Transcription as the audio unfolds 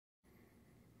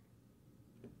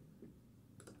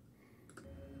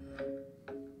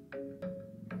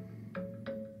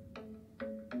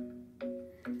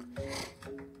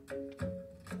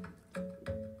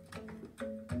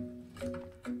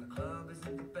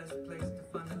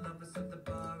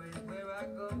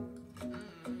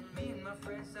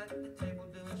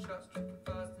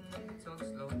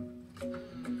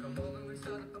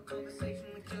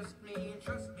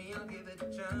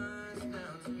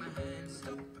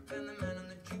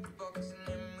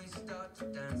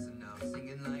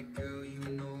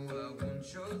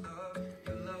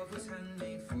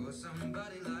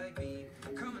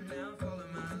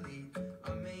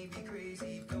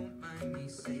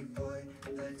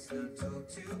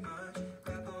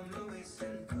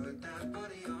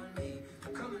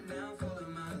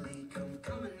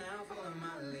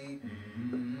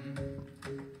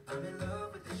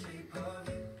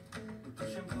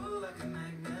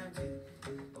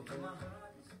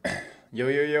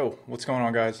Yo, what's going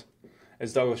on, guys?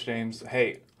 It's Douglas James.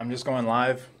 Hey, I'm just going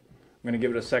live. I'm going to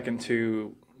give it a second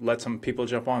to let some people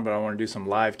jump on, but I want to do some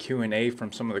live Q&A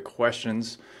from some of the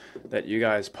questions that you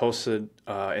guys posted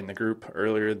in the group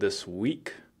earlier this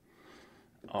week.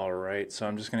 All right, so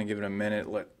I'm just going to give it a minute,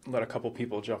 let a couple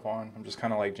people jump on. I'm just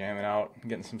kind of like jamming out,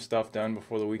 getting some stuff done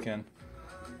before the weekend.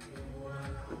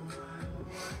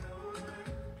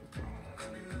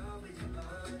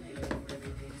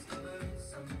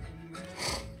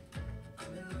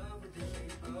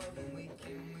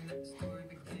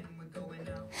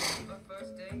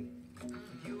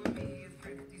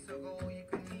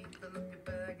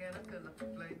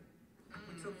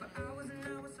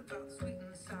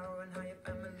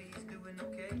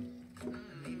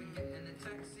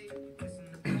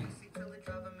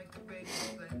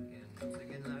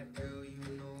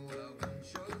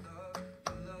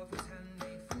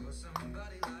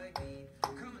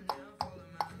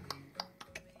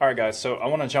 All right, guys, so I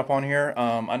want to jump on here.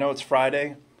 I know it's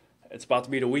Friday. It's about to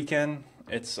be the weekend.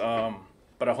 But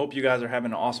I hope you guys are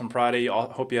having an awesome Friday. I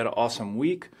hope you had an awesome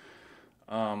week.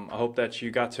 I hope that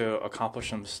you got to accomplish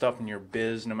some stuff in your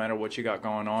biz, no matter what you got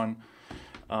going on,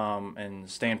 and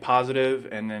staying positive,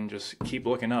 and then just keep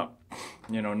looking up.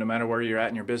 You know, no matter where you're at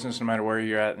in your business, no matter where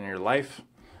you're at in your life,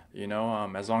 you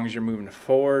know, as long as you're moving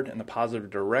forward in the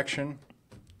positive direction,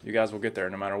 you guys will get there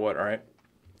no matter what, all right?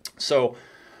 So,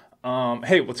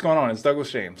 hey, what's going on? It's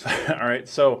Douglas James. All right,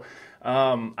 so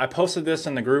I posted this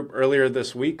in the group earlier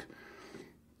this week,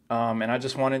 and I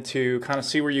just wanted to kind of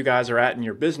see where you guys are at in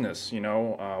your business. You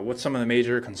know, what's some of the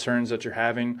major concerns that you're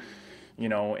having, you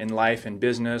know, in life, in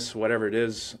business, whatever it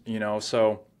is, you know.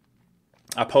 So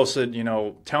I posted, you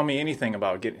know, tell me anything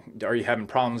about are you having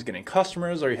problems getting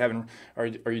customers? Do you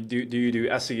do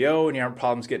SEO and you have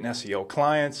problems getting SEO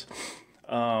clients?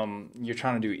 You're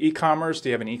trying to do e-commerce. Do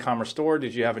you have an e-commerce store?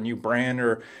 Did you have a new brand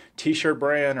or t-shirt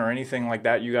brand or anything like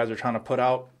that you guys are trying to put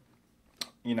out?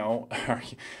 You know,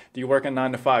 do you work a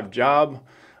 9-to-5 job?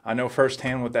 I know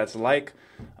firsthand what that's like.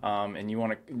 And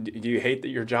do you hate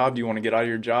your job? Do you want to get out of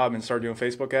your job and start doing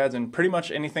Facebook ads and pretty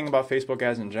much anything about Facebook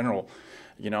ads in general?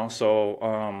 You know,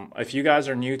 so if you guys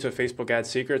are new to Facebook Ad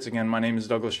Secrets, again, my name is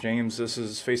Douglas James. This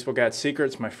is Facebook Ad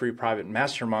Secrets, my free private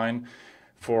mastermind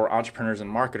for entrepreneurs and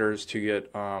marketers to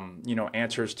get, you know,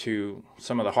 answers to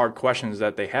some of the hard questions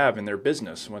that they have in their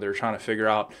business when they're trying to figure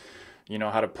out, you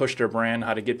know, how to push their brand,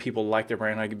 how to get people to like their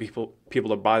brand, how to get people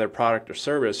to buy their product or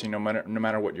service, you know, no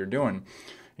matter what you're doing.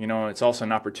 You know, it's also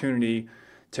an opportunity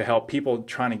to help people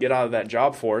trying to get out of that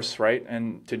job force, right,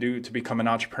 and to become an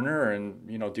entrepreneur and,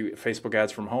 you know, do Facebook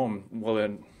ads from home. Well,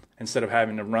 then instead of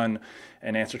having to run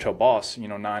and answer to a boss, you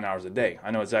know, 9 hours a day. I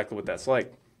know exactly what that's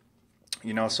like.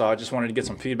 You know, so I just wanted to get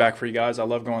some feedback for you guys. I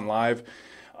love going live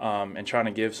and trying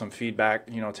to give some feedback,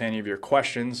 you know, to any of your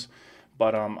questions.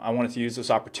 But I wanted to use this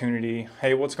opportunity.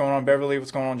 Hey, what's going on, Beverly? What's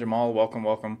going on, Jamal? Welcome.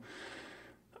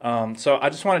 So I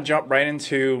just want to jump right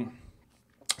into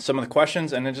some of the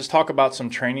questions and then just talk about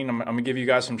some training. I'm going to give you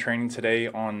guys some training today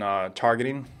on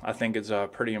targeting. I think it's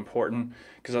pretty important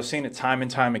because I've seen it time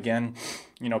and time again.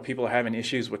 You know, people are having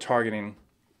issues with targeting.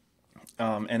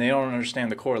 And they don't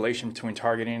understand the correlation between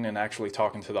targeting and actually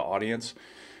talking to the audience,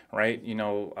 right? You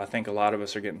know, I think a lot of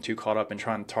us are getting too caught up in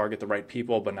trying to target the right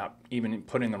people, but not even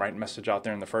putting the right message out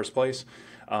there in the first place.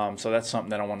 So that's something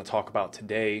that I want to talk about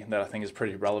today that I think is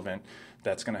pretty relevant.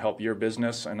 That's going to help your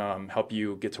business and help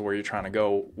you get to where you're trying to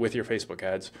go with your Facebook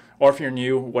ads. Or if you're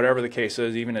new, whatever the case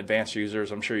is, even advanced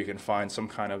users, I'm sure you can find some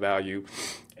kind of value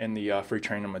in the free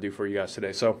training I'm going to do for you guys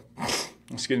today. So,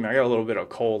 excuse me, I got a little bit of a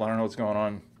cold. I don't know what's going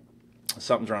on.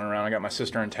 Something's running around. I got my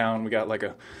sister in town. We got like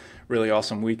a really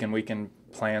awesome weekend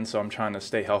plan, so I'm trying to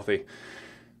stay healthy.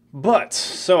 But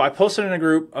so I posted in a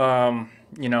group,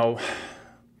 you know,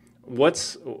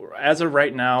 as of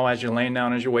right now, as you're laying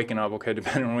down, as you're waking up, okay,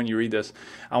 depending on when you read this,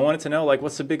 I wanted to know, like,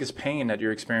 what's the biggest pain that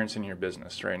you're experiencing in your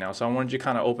business right now? So I wanted you to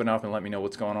kind of open up and let me know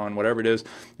what's going on, whatever it is.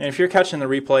 And if you're catching the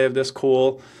replay of this,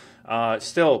 cool.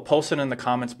 still post it in the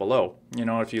comments below. You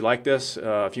know, if you like this,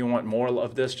 if you want more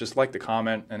of this, just like the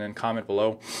comment and then comment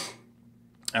below.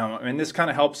 And this kind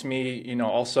of helps me, you know,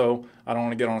 also, I don't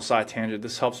want to get on a side tangent.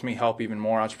 This helps me help even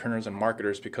more entrepreneurs and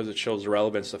marketers because it shows the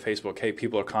relevance of Facebook. Hey,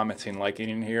 people are commenting, liking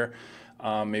in here.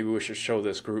 Maybe we should show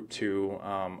this group to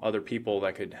other people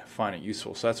that could find it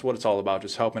useful. So that's what it's all about,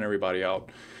 just helping everybody out.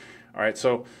 All right,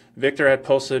 so Victor had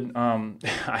posted,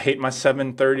 I hate my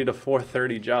 7:30 to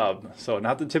 4:30 job. So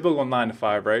not the typical 9 to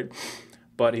 5, right?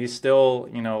 But he's still,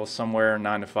 you know, somewhere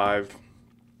 9 to 5,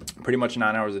 pretty much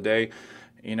 9 hours a day.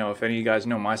 You know, if any of you guys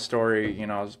know my story, you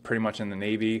know, I was pretty much in the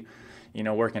Navy, you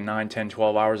know, working 9, 10,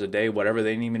 12 hours a day, whatever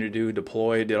they need me to do,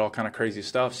 deploy, did all kind of crazy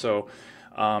stuff. So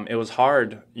it was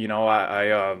hard. You know,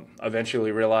 I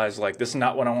eventually realized, like, this is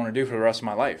not what I want to do for the rest of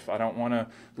my life. I don't want to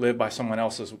live by someone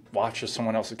else's watch or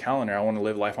someone else's calendar. I want to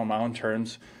live life on my own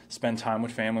terms, spend time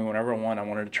with family whenever I want. I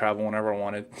wanted to travel whenever I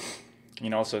wanted. You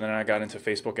know, so then I got into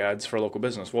Facebook ads for local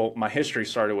business. Well, my history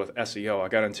started with SEO. I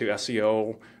got into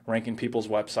SEO, ranking people's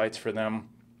websites for them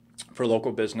for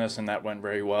local business, and that went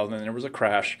very well. Then there was a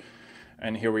crash,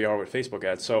 and here we are with Facebook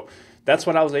ads. So that's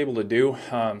what I was able to do.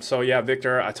 So yeah,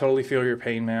 Victor, I totally feel your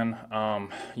pain, man.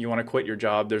 You want to quit your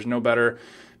job. There's no better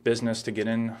business to get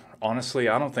in. Honestly,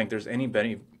 I don't think there's any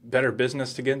better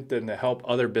business to get than to help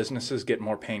other businesses get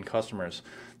more paying customers.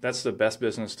 That's the best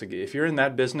business to get. If you're in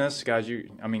that business, guys,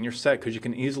 you're set, because you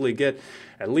can easily get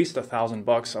at least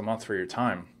 $1,000 a month for your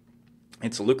time.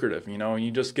 It's lucrative, you know.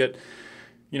 You just get,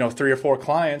 you know, 3 or 4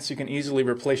 clients, you can easily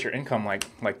replace your income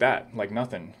like that, like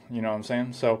nothing. You know what I'm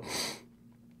saying? So,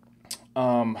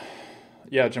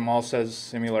 yeah, Jamal says,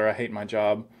 similar, I hate my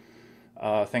job,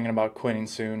 thinking about quitting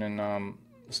soon and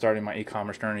starting my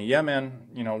e-commerce journey. Yeah, man,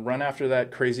 you know, run after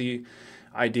that crazy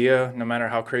idea, no matter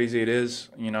how crazy it is.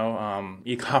 You know,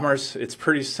 e-commerce, it's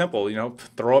pretty simple. You know,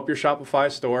 throw up your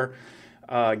Shopify store,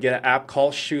 get an app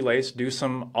called Shoelace, do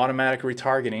some automatic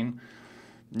retargeting,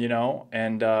 you know,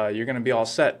 and you're going to be all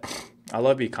set. I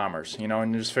love e-commerce, you know,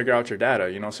 and just figure out your data,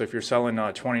 you know. So if you're selling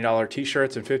 $20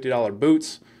 t-shirts and $50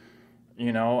 boots,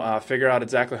 you know, figure out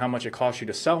exactly how much it costs you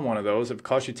to sell one of those. If it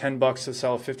costs you $10 to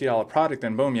sell a $50 product,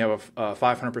 then boom, you have a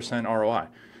 500% ROI.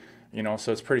 You know,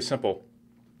 so it's pretty simple.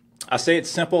 I say it's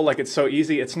simple like it's so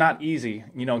easy. It's not easy.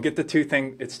 You know, get the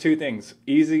it's two things,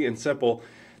 easy and simple.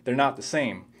 They're not the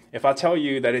same. If I tell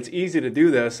you that it's easy to do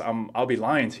this, I'll be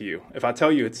lying to you. If I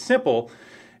tell you it's simple,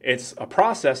 it's a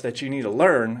process that you need to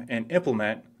learn and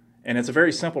implement. And it's a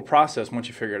very simple process once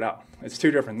you figure it out. It's two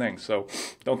different things. So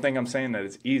don't think I'm saying that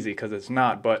it's easy, because it's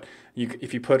not. But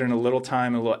if you put in a little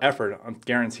time, a little effort, I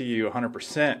guarantee you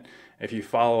 100%, if you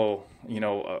follow, you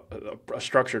know, a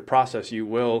structured process, you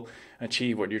will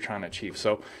achieve what you're trying to achieve.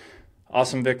 So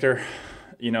awesome, Victor.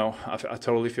 You know, I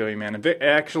totally feel you, man. And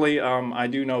actually, I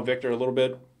do know Victor a little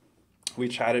bit. We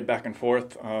chatted back and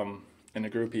forth in the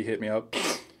group. He hit me up.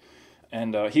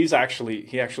 And he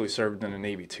actually served in the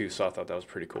Navy too, so I thought that was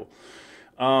pretty cool.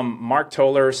 Mark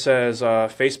Toller says,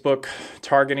 Facebook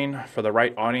targeting for the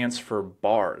right audience for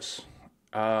bars.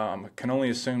 Can only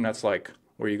assume that's like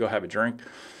where you go have a drink.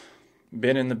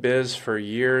 Been in the biz for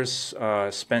years,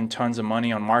 spend tons of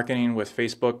money on marketing with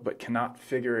Facebook, but cannot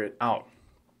figure it out.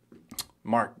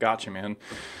 Mark, gotcha, man.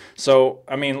 So,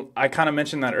 I mean, I kind of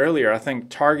mentioned that earlier. I think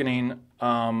targeting,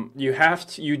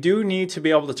 you do need to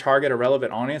be able to target a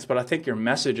relevant audience, but I think your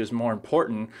message is more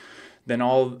important than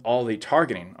all the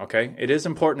targeting. Okay, it is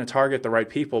important to target the right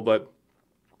people, but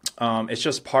it's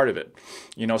just part of it.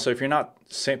 You know, so if you're not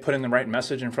putting the right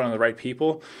message in front of the right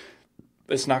people,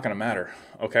 it's not going to matter.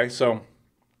 Okay, so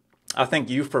I think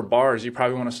for bars, you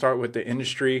probably want to start with the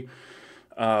industry,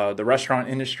 the restaurant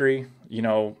industry. You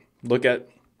know, look at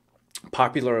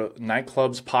popular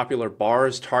nightclubs, popular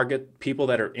bars, target people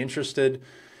that are interested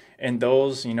in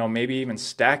those, you know, maybe even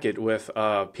stack it with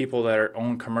people that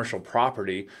own commercial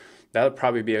property. That would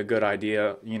probably be a good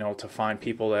idea, you know, to find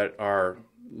people that are,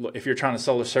 if you're trying to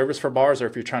sell a service for bars or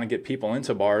if you're trying to get people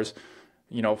into bars,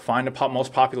 you know, find the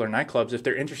most popular nightclubs. If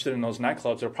they're interested in those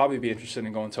nightclubs, they'll probably be interested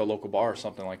in going to a local bar or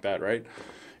something like that, right?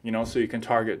 You know, so you can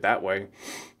target that way.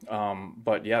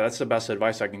 But yeah, that's the best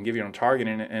advice I can give you on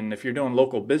targeting. And if you're doing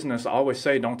local business, I always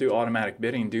say don't do automatic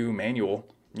bidding, do manual,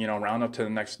 you know, round up to the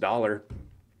next dollar.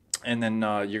 And then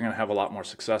you're going to have a lot more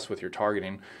success with your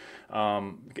targeting.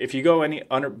 If you go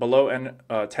below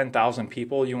 10,000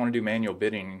 people, you want to do manual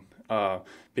bidding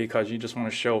because you just want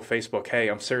to show Facebook, hey,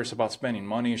 I'm serious about spending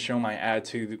money, show my ad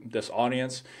to this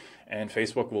audience, and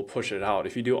Facebook will push it out.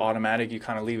 If you do automatic, you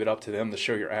kind of leave it up to them to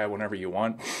show your ad whenever you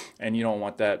want, and you don't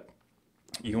want that.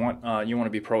 You want to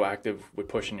be proactive with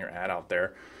pushing your ad out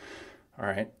there. All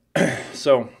right.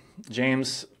 So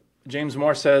James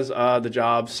Moore says the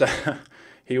jobs.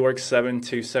 He works 7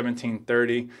 to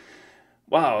 17:30.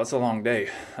 Wow, that's a long day.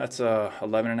 That's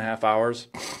 11 and a half hours.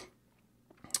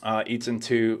 Eats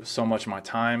into so much of my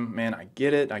time. Man, I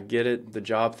get it. I get it. The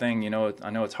job thing, I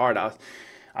know it's hard.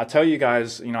 I tell you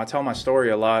guys, I tell my story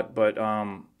a lot, but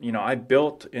I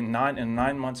built in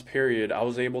 9 months period, I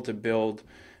was able to build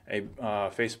a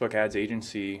Facebook ads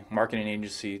agency, marketing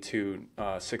agency to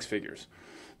 6 figures.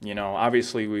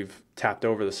 Obviously we've tapped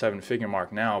over the 7-figure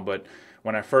mark now, but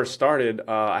when I first started,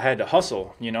 I had to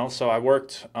hustle, so I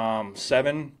worked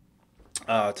 7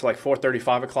 to like 4:30,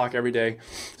 5 o'clock every day,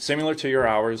 similar to your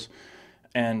hours.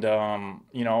 And,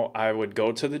 I would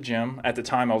go to the gym. At the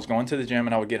time, I was going to the gym,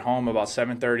 and I would get home about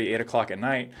 7:30, 8 o'clock at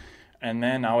night. And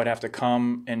then I would have to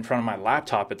come in front of my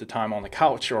laptop at the time on the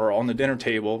couch or on the dinner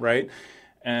table, right?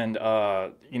 And,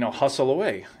 hustle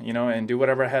away, and do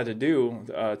whatever I had to do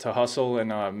to hustle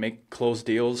and make close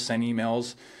deals, send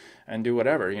emails, and do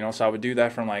whatever, So I would do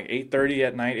that from like 8:30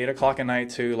 at night, 8 o'clock at night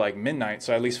to like midnight,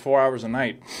 so at least 4 hours a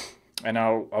night. And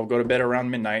I'll go to bed around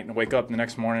midnight and wake up the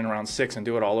next morning around 6 and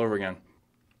do it all over again.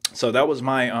 So that was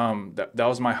my that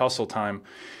was my hustle time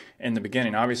in the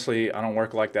beginning. Obviously, I don't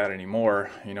work like that anymore.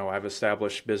 I've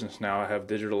established business now. I have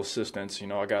digital assistants.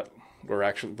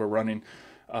 We're running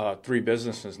 3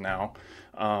 businesses now.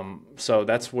 So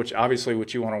that's obviously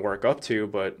what you want to work up to.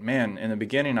 But man, in the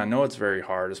beginning, I know it's very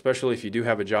hard, especially if you do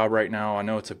have a job right now. I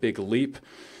know it's a big leap.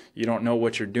 You don't know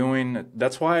what you're doing.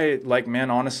 That's why,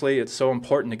 honestly, it's so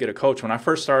important to get a coach. When I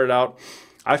first started out,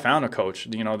 I found a coach,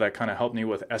 that kind of helped me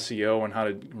with SEO and how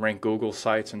to rank Google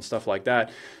sites and stuff like that.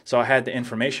 So I had the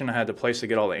information, I had the place to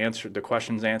get all the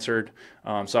questions answered.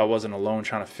 So I wasn't alone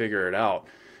trying to figure it out.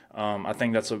 I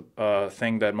think that's a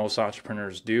thing that most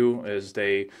entrepreneurs do is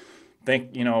they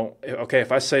think, okay,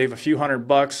 if I save a few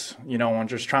 $100, on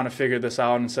just trying to figure this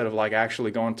out instead of like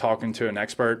actually going talking to an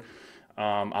expert,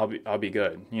 I'll be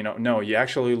good. No, you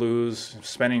actually lose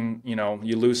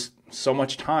you lose so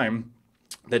much time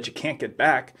that you can't get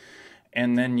back,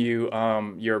 and then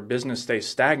your business stays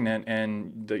stagnant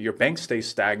and your bank stays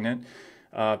stagnant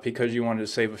because you wanted to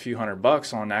save a few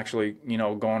 $100 on actually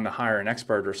going to hire an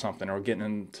expert or something, or getting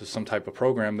into some type of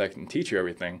program that can teach you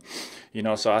everything.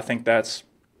 So I think that's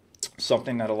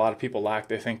something that a lot of people lack.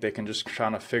 They think they can just try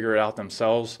to figure it out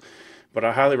themselves. But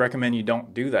I highly recommend you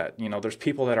don't do that. There's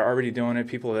people that are already doing it,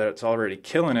 people that's already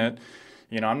killing it.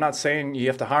 I'm not saying you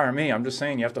have to hire me. I'm just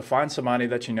saying you have to find somebody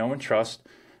that you know and trust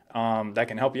that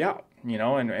can help you out.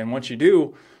 And once you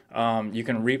do, you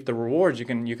can reap the rewards. You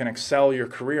can excel your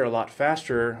career a lot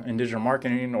faster in digital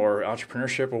marketing or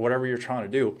entrepreneurship or whatever you're trying to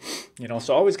do.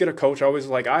 So always get a coach.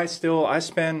 I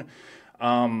spend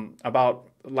about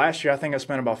last year. I think I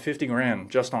spent about 50 grand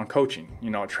just on coaching.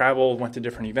 Traveled, went to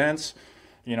different events.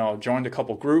 Joined a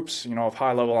couple groups, of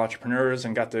high-level entrepreneurs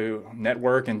and got to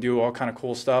network and do all kind of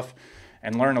cool stuff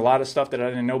and learn a lot of stuff that I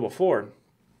didn't know before.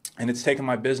 And it's taken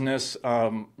my business,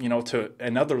 to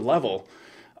another level.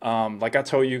 Like I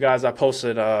told you guys, I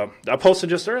posted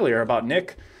just earlier about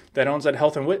Nick that owns that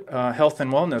health and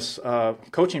wellness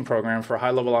coaching program for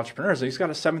high-level entrepreneurs. He's got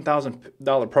a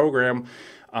 $7,000 program.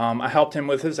 I helped him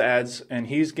with his ads, and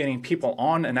he's getting people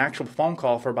on an actual phone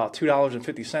call for about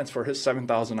 $2.50 for his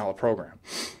 $7,000 program.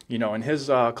 And his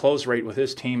close rate with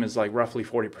his team is like roughly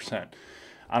 40%.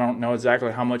 I don't know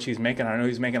exactly how much he's making. I know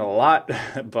he's making a lot,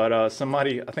 but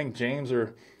somebody, I think James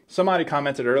or somebody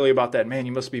commented earlier about that. Man,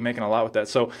 you must be making a lot with that.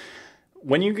 So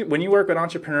when you work with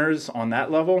entrepreneurs on that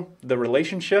level, the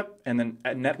relationship and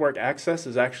the network access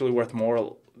is actually worth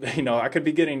more. I could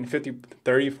be getting 50,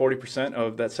 30, 40%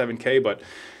 of that 7K, but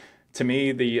to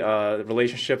me, the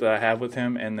relationship that I have with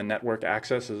him and the network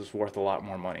access is worth a lot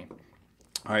more money.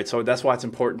 All right, so that's why it's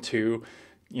important to,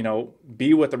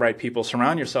 be with the right people,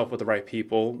 surround yourself with the right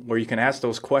people where you can ask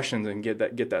those questions and get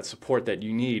that support that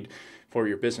you need for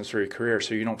your business or your career,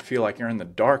 so you don't feel like you're in the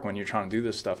dark when you're trying to do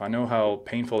this stuff. I know how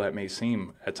painful that may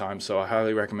seem at times, so I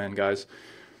highly recommend, guys,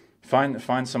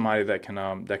 find somebody that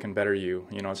can better you,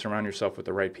 surround yourself with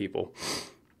the right people.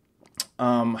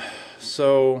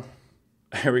 So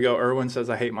here we go. Erwin says,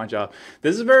 I hate my job.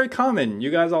 This is very common.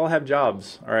 You guys all have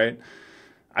jobs, all right?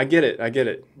 I get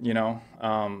it.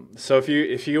 So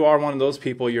if you are one of those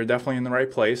people, you're definitely in the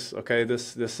right place. Okay.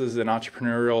 This is an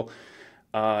entrepreneurial,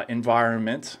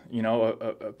 environment,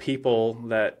 people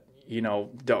that,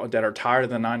 that are tired of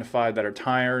the 9 to 5, that are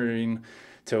tiring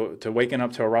to waking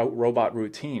up to a robot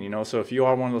routine, so if you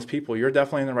are one of those people, you're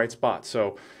definitely in the right spot.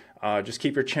 So, just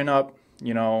keep your chin up.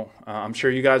 I'm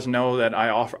sure you guys know that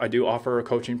I do offer a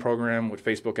coaching program with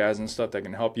Facebook ads and stuff that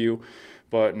can help you,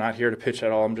 but not here to pitch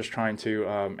at all. I'm just trying to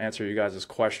answer you guys'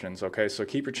 questions. Okay, so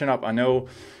keep your chin up. I know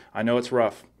it's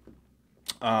rough.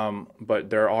 But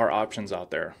there are options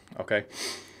out there. Okay.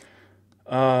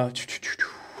 Uh,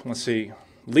 let's see.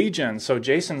 Lead gen. So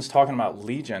Jason's talking about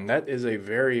lead gen. That is a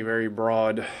very, very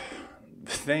broad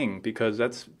thing because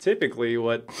that's typically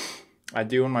what I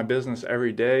do in my business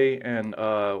every day and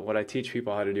what I teach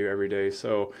people how to do every day.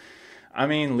 So, I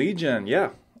mean, lead gen,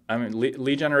 yeah. I mean,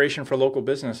 lead generation for local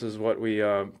business is what we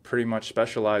pretty much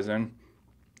specialize in.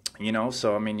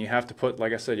 So I mean, you have to put,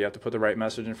 like I said, you have to put the right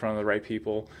message in front of the right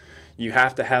people. You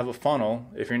have to have a funnel.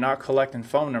 If you're not collecting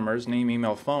phone numbers, name,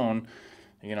 email, phone,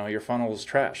 your funnel is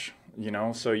trash.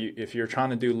 So if you're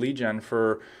trying to do lead gen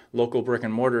for local brick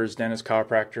and mortars, dentists,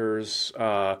 chiropractors,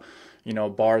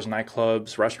 bars,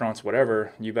 nightclubs, restaurants,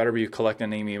 whatever, you better be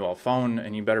collecting name, email, phone,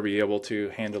 and you better be able to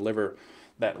hand deliver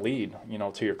that lead,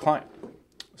 to your client.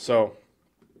 So,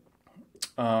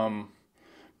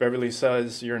 Beverly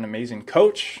says, you're an amazing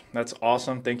coach. That's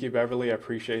awesome. Thank you, Beverly. I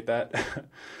appreciate that.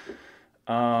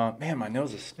 Man, my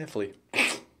nose is sniffly.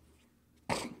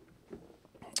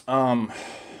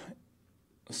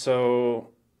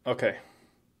 Okay.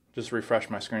 Just refresh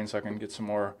my screen so I can get some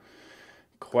more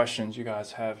questions you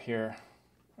guys have here.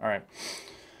 All right.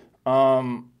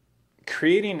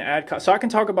 Creating so I can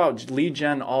talk about lead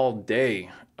gen all day.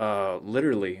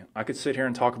 Literally, I could sit here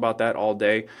and talk about that all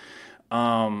day.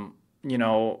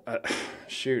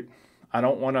 Shoot, I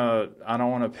don't want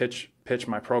to pitch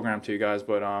my program to you guys,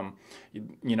 but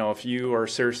if you are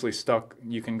seriously stuck,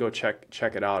 you can go check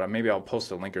it out. Maybe I'll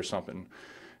post a link or something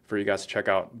for you guys to check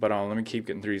out. But let me keep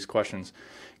getting through these questions.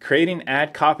 Creating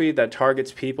ad copy that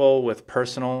targets people with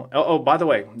personal. Oh, by the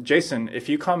way, Jason, if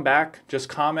you come back, just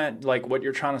comment like what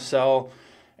you're trying to sell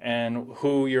and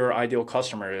who your ideal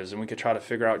customer is, and we could try to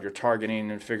figure out your targeting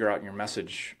and figure out your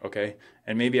message, okay?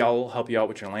 And maybe I'll help you out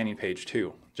with your landing page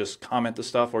too. Just comment the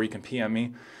stuff, or you can PM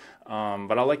me.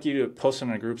 But I'd like you to post it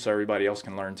in a group so everybody else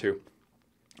can learn too.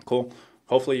 Cool.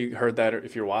 Hopefully you heard that.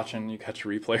 If you're watching, you catch a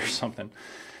replay or something.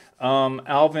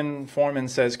 Alvin Foreman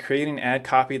says, creating ad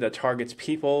copy that targets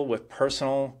people with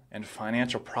personal and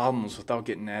financial problems without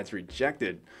getting ads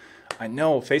rejected. I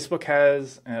know Facebook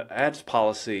has ads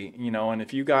policy, and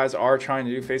if you guys are trying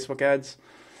to do Facebook ads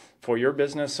for your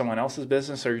business, someone else's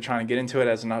business, or you're trying to get into it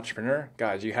as an entrepreneur,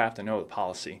 guys, you have to know the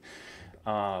policy.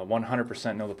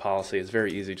 100% know the policy. It's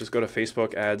very easy. Just go to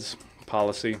Facebook ads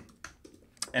policy.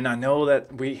 And I know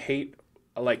that we hate,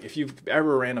 like, if you've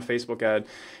ever ran a Facebook ad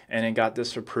and it got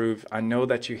disapproved, I know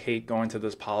that you hate going to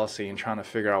this policy and trying to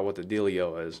figure out what the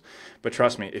dealio is. But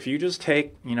trust me, if you just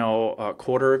take, a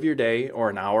quarter of your day or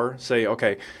an hour, say,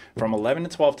 okay, from 11 to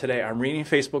 12 today, I'm reading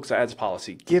Facebook's ads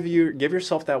policy. Give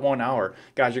yourself that 1 hour.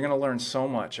 Guys, you're going to learn so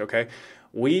much, okay?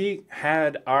 We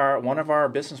had one of our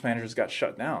business managers got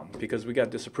shut down because we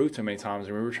got disapproved too many times,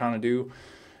 and we were trying to do,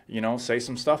 say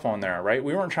some stuff on there, right?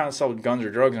 We weren't trying to sell guns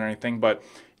or drugs or anything, but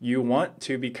you want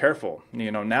to be careful.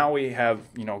 Now we have,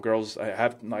 girls.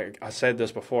 Like I said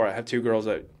this before, I have 2 girls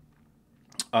that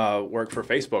work for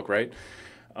Facebook, right?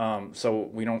 So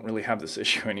we don't really have this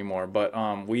issue anymore.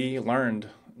 But we learned,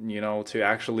 to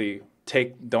actually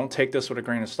don't take this with a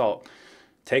grain of salt.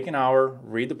 Take an hour,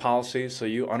 read the policy so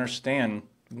you understand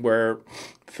where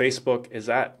Facebook is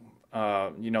at.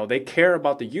 They care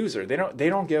about the user. They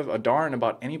don't give a darn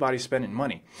about anybody spending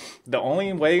money. The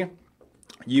only way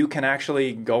you can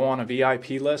actually go on a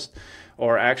VIP list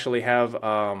or actually have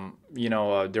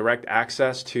direct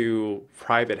access to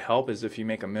private help is if you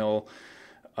make $1 million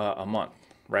a month,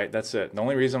 right? That's it. The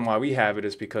only reason why we have it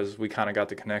is because we kind of got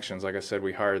the connections. Like I said,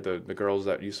 we hired the girls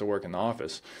that used to work in the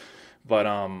office,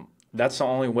 but that's the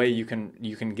only way you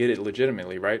can get it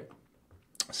legitimately, right?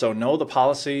 So know the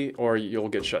policy or you'll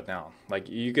get shut down. Like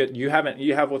you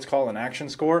have what's called an action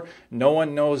score. No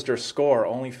one knows their score.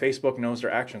 Only Facebook knows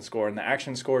their action score. And the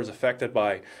action score is affected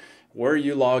by where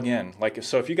you log in. Like,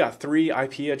 so if you got 3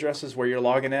 IP addresses where you're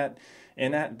logging that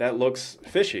looks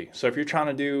fishy. So if you're trying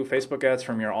to do Facebook ads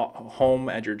from your home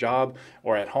at your job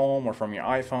or at home or from your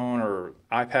iPhone or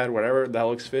iPad, whatever, that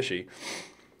looks fishy.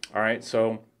 All right.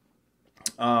 So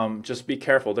just be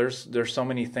careful. There's so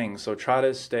many things. So try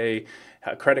to stay.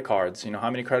 Credit cards,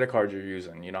 how many credit cards you're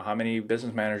using, how many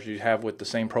business managers you have with the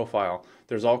same profile.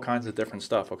 There's all kinds of different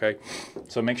stuff, okay?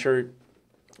 So make sure,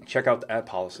 check out the ad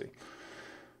policy.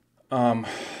 How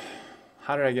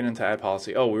did I get into ad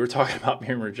policy? Oh, we were talking about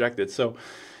being rejected. So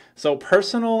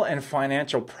personal and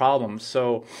financial problems.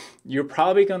 So you're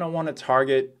probably going to want to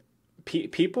target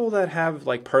people that have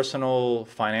like personal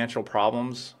financial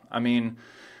problems. I mean,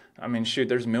 shoot,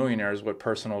 there's millionaires with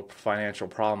personal financial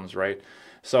problems, right?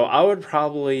 So I would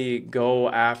probably go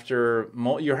after,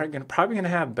 you're probably going to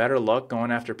have better luck going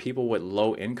after people with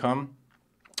low income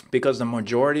because the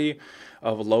majority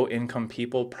of low income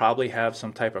people probably have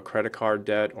some type of credit card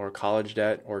debt or college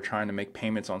debt, or trying to make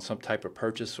payments on some type of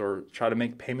purchase, or try to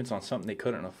make payments on something they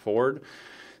couldn't afford.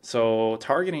 So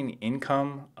targeting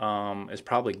income is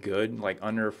probably good, like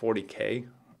under 40K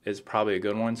is probably a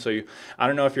good one. So I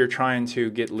don't know if you're trying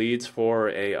to get leads for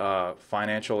a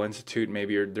financial institute,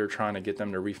 maybe they're trying to get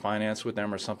them to refinance with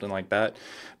them or something like that.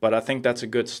 But I think that's a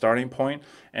good starting point.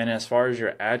 And as far as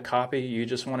your ad copy, you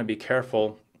just want to be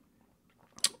careful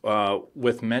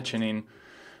with mentioning,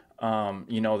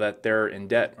 that they're in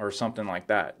debt or something like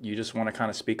that. You just want to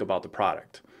kind of speak about the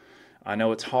product. I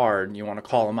know it's hard. You want to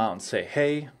call them out and say,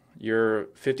 hey, you're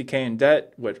 50K in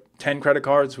debt with 10 credit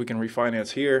cards. We can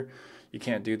refinance here. You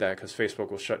can't do that because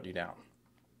Facebook will shut you down.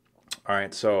 All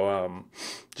right, so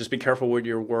just be careful with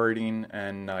your wording,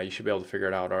 and you should be able to figure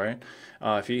it out, all right?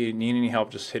 If you need any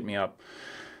help, just hit me up.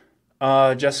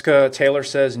 Jessica Taylor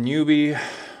says, newbie,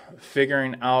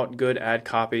 figuring out good ad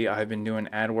copy. I've been doing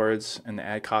AdWords, and the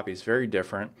ad copy is very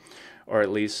different, or at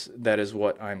least that is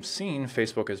what I'm seeing.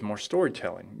 Facebook is more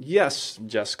storytelling. Yes,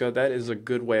 Jessica, that is a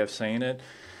good way of saying it.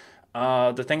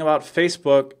 The thing about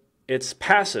Facebook, it's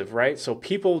passive, right? So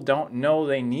people don't know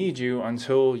they need you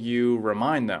until you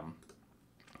remind them.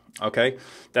 Okay?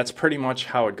 That's pretty much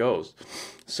how it goes.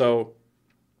 So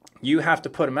you have to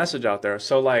put a message out there.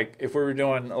 So like if we were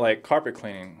doing like carpet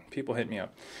cleaning, people hit me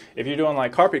up. If you're doing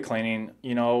like carpet cleaning,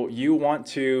 you want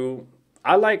to,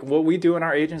 I like what we do in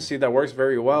our agency that works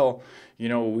very well.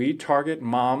 We target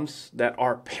moms that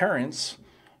are parents,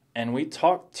 and we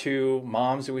talk to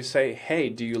moms and we say, hey,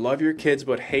 do you love your kids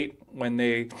but hate when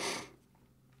they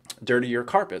dirty your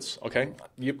carpets? Okay,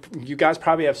 you guys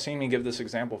probably have seen me give this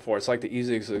example before. It's like the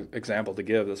easiest example to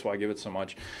give. That's why I give it so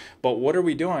much. But what are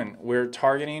we doing? We're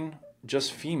targeting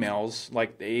just females,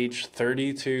 like the age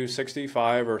 30 to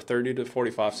 65 or 30 to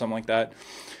 45, something like that.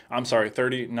 I'm sorry,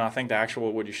 30. No, I think the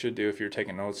actual, what you should do if you're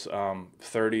taking notes,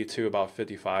 30 to about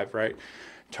 55, right?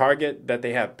 Target that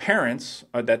they have parents,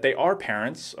 that they are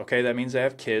parents. Okay, that means they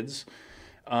have kids.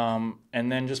 And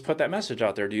then just put that message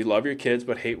out there. Do you love your kids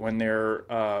but hate when they're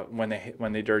when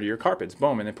they dirty your carpets?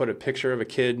 Boom, and they put a picture of a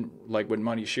kid like with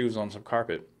muddy shoes on some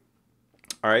carpet.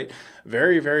 All right,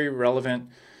 very, very relevant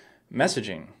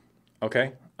messaging.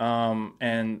 Okay,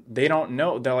 and they don't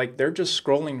know. They're just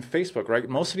scrolling Facebook, right?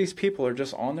 Most of these people are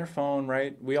just on their phone,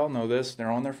 right? We all know this. They're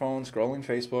on their phone scrolling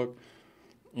Facebook,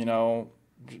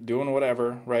 doing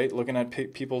whatever, right? Looking at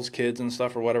people's kids and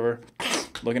stuff or whatever,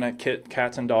 looking at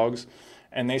cats and dogs.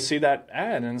 And they see that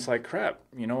ad and it's like, crap,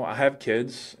 I have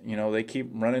kids, they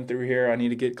keep running through here. I need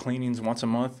to get cleanings once a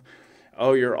month.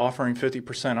 Oh, you're offering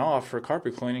 50% off for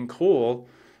carpet cleaning. Cool.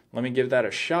 Let me give that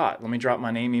a shot. Let me drop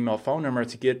my name, email, phone number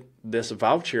to get this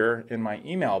voucher in my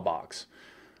email box.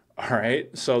 All right.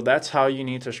 So that's how you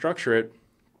need to structure it.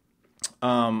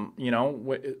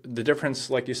 The difference,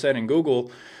 like you said, in Google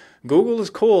is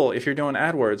cool if you're doing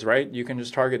AdWords, right? You can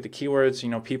just target the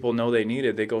keywords, people know they need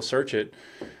it. They go search it.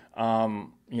 I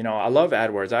love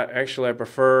AdWords. I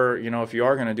prefer, if you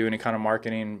are going to do any kind of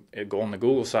marketing, go on the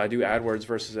Google side, do AdWords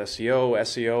versus SEO.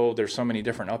 SEO, there's so many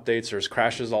different updates. There's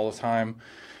crashes all the time.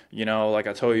 Like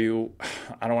I told you,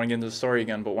 I don't want to get into the story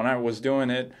again, but when I was doing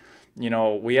it,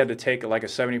 we had to take like a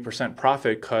 70%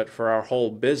 profit cut for our whole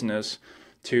business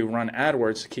to run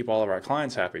AdWords to keep all of our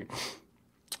clients happy.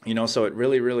 So it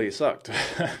really, really sucked,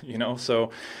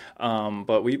 so,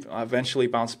 but we eventually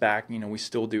bounced back. We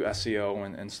still do SEO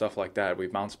and stuff like that. We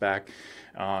bounced back,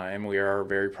 and we are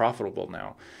very profitable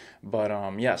now. But,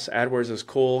 yes, AdWords is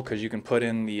cool because you can put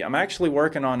in I'm actually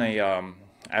working on a,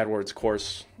 AdWords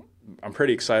course. I'm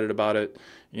pretty excited about it,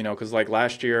 because like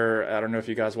last year, I don't know if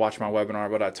you guys watched my webinar,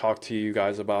 but I talked to you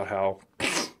guys about how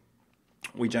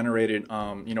we generated,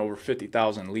 over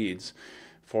 50,000 leads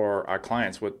for our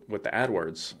clients with the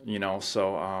AdWords,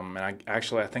 so and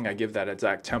I think I give that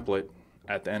exact template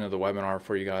at the end of the webinar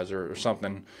for you guys or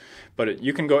something. But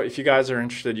you can go, if you guys are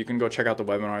interested, you can go check out the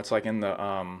webinar. It's like in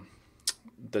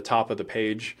the top of the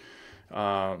page.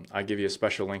 I give you a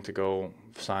special link to go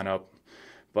sign up.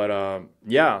 But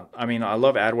yeah, I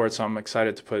love AdWords, so I'm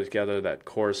excited to put together that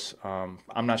course.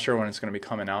 I'm not sure when it's going to be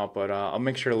coming out, but I'll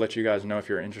make sure to let you guys know if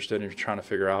you're interested, if you're trying to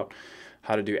figure out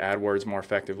how to do AdWords more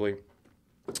effectively.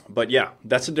 But yeah,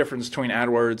 that's the difference between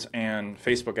AdWords and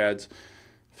Facebook ads.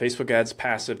 Facebook ads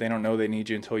passive. They don't know they need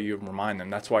you until you remind them.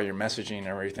 That's why your messaging and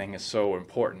everything is so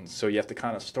important. So you have to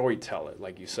kind of story tell it,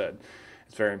 like you said.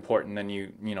 It's very important. Then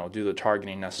you do the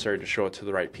targeting necessary to show it to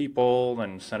the right people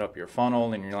and set up your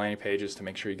funnel and your landing pages to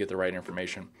make sure you get the right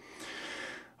information.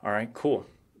 All right, cool.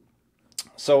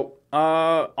 So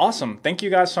awesome. Thank you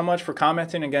guys so much for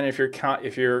commenting. Again, if you're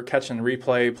catching the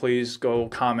replay, please go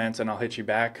comment and I'll hit you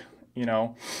back.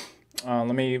 Let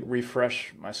me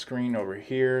refresh my screen over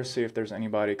here, see if there's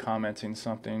anybody commenting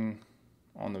something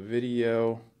on the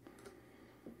video.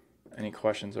 Any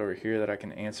questions over here that I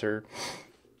can answer?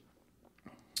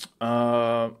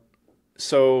 So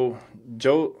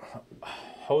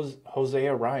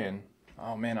Hosea Ryan.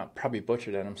 Oh man, I probably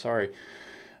butchered that. I'm sorry.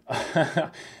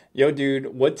 Yo,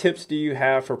 dude, what tips do you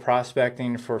have for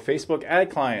prospecting for Facebook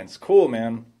ad clients? Cool,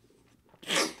 man.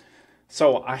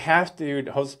 So I have to,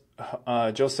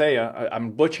 Josiah,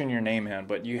 I'm butchering your name, man,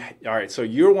 but all right, so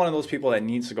you're one of those people that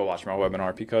needs to go watch my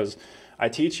webinar because I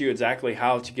teach you exactly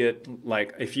how to get,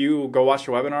 like, if you go watch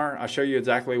the webinar, I show you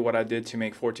exactly what I did to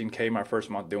make 14K my first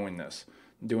month doing this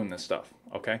stuff,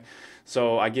 okay?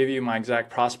 So I give you my exact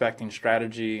prospecting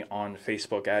strategy on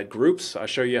Facebook ad groups. I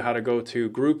show you how to go to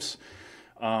groups,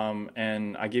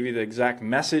 and I give you the exact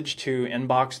message to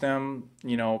inbox them,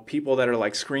 you know, people that are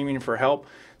like screaming for help.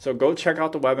 So go check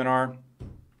out the webinar.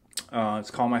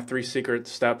 It's called my 3 secret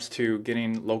steps to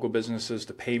getting local businesses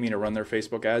to pay me to run their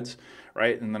Facebook ads,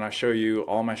 right? And then I show you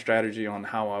all my strategy on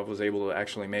how I was able to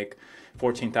actually make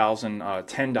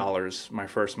 $14,010 my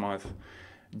first month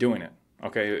doing it.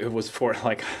 Okay, it was for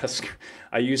like,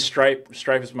 I used Stripe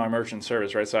as my merchant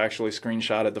service, right? So I actually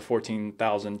screenshotted the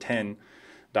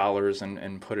 $14,010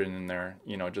 and put it in there,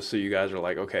 you know, just so you guys are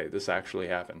like, okay, this actually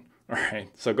happened. All right,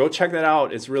 so go check that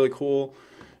out. It's really cool.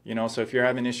 You know, so if you're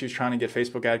having issues trying to get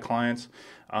Facebook ad clients,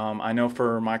 I know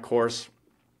for my course,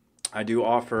 I do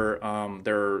offer,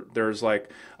 there's like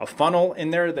a funnel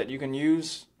in there that you can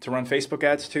use to run Facebook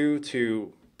ads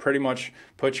to pretty much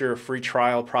put your free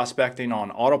trial prospecting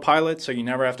on autopilot so you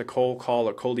never have to cold call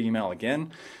or cold email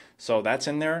again. So that's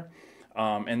in there.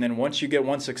 And then once you get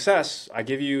one success, I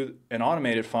give you an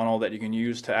automated funnel that you can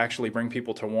use to actually bring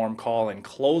people to warm call and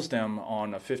close them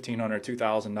on a $1,500,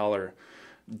 $2,000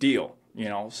 deal. You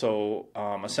know, so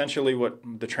essentially what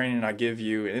the training I give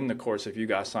you in the course, if you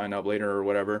guys sign up later or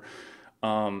whatever,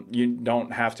 you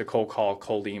don't have to cold call,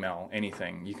 cold email,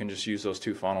 anything. You can just use those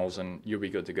 2 funnels and you'll be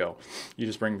good to go. You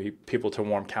just bring people to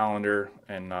warm calendar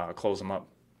and close them up.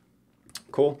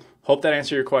 Cool. Hope that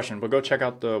answered your question, but go check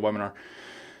out the webinar.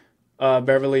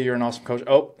 Beverly, you're an awesome coach.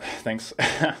 Oh, thanks.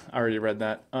 I already read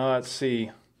that. Let's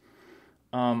see.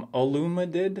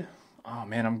 Olumadid. Oh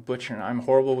man, I'm butchering. I'm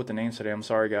horrible with the names today. I'm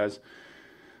sorry, guys.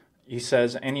 He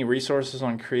says, any resources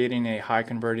on creating a high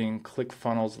converting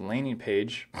ClickFunnels landing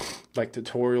page, like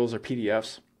tutorials or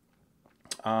PDFs?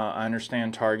 I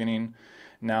understand targeting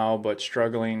now, but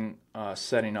struggling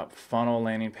setting up funnel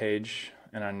landing page.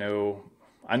 And I know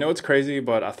it's crazy,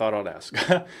 but I thought I'd ask.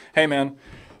 Hey man,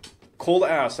 cool to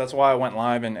ask. That's why I went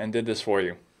live and did this for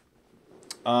you.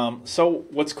 So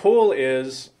what's cool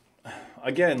is,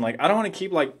 again, like, I don't want to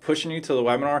keep like pushing you to the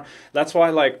webinar. That's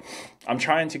why, like, I'm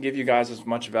trying to give you guys as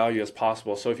much value as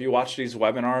possible. So if you watch these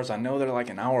webinars, I know they're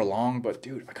like an hour long, but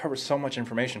dude, I cover so much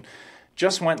information.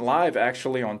 Just went live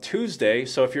actually on Tuesday.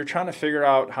 So if you're trying to figure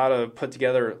out how to put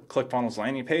together ClickFunnels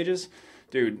landing pages,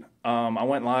 dude, I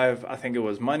went live, I think it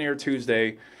was Monday or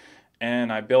Tuesday,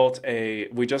 and I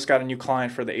we just got a new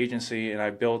client for the agency, and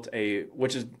I built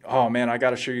which is, oh man, I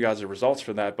got to show you guys the results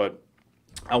for that, but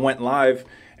I went live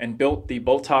and built the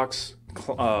Botox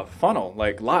funnel,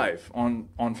 like live on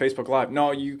Facebook Live.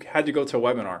 No, you had to go to a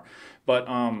webinar, but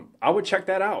I would check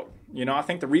that out. You know, I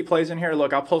think the replay's in here.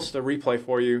 Look, I'll post a replay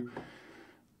for you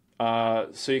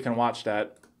so you can watch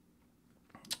that.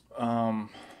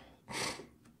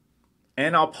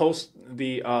 And I'll post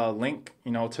the link,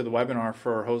 you know, to the webinar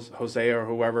for Jose or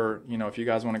whoever, you know, if you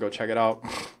guys want to go check it out.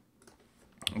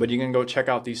 But you can go check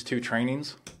out these 2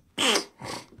 trainings.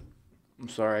 I'm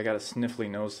sorry, I got a sniffly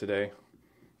nose today.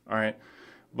 All right.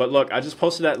 But look, I just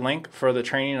posted that link for the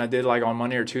training I did like on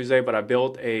Monday or Tuesday, but I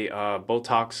built a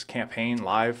Botox campaign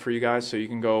live for you guys, so you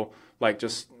can go like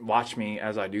just watch me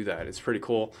as I do that. It's pretty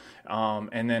cool.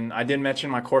 And then I did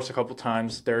mention my course a couple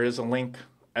times. There is a link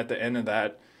at the end of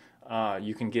that.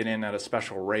 You can get in at a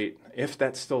special rate if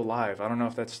that's still live. I don't know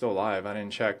if that's still live. I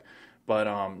didn't check.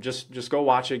 But just go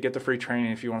watch it. Get the free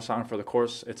training if you want to sign up for the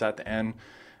course. It's at the end.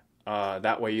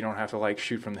 That way you don't have to like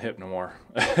shoot from the hip no more.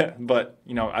 But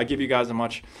you know, I give you guys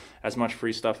as much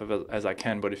free stuff as I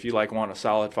can. But if you like want a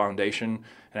solid foundation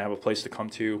and have a place to come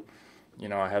to, you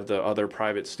know, I have the other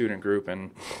private student group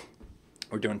and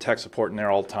we're doing tech support in there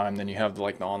all the time. Then you have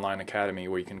like the online academy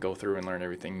where you can go through and learn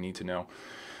everything you need to know.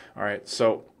 All right,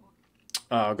 so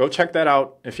go check that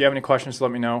out. If you have any questions,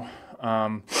 let me know.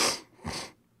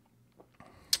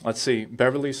 Let's see.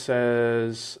 Beverly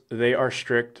says they are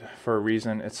strict for a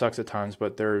reason. It sucks at times,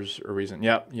 but there's a reason.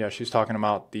 Yeah. She's talking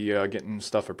about the getting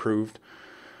stuff approved.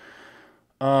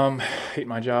 Hate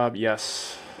my job.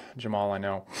 Yes, Jamal, I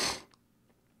know.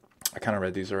 I kind of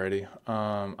read these already.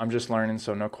 I'm just learning,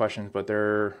 so no questions, but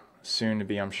they're soon to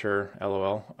be, I'm sure.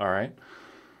 LOL. All right.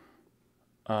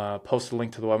 Post a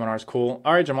link to the webinars. Cool.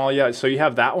 All right, Jamal. Yeah, so you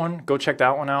have that one. Go check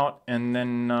that one out. And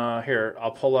then here,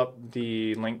 I'll pull up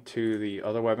the link to the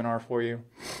other webinar for you.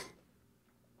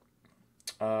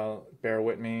 Bear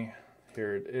with me.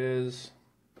 Here it is.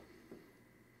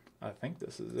 I think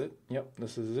this is it. Yep,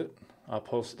 this is it. I'll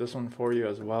post this one for you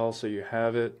as well so you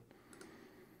have it.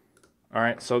 All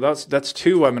right, so that's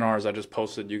 2 webinars I just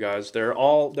posted, you guys. They're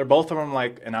both of them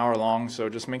like an hour long, so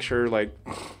just make sure like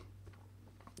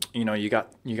you know you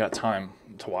got time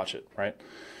to watch it, right?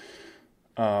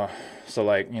 So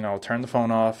like, you know, turn the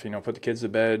phone off, you know, put the kids to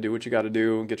bed, do what you got to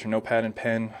do, get your notepad and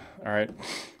pen, all right?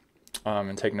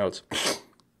 And take notes.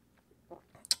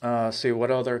 See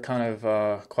what other kind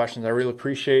of questions. I really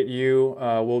appreciate you.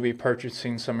 We'll be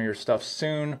purchasing some of your stuff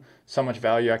soon. So much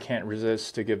value I can't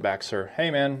resist to give back, sir.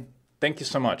 Hey man, thank you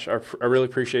so much. I really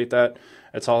appreciate that.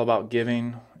 It's all about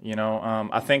giving, you know.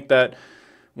 I think that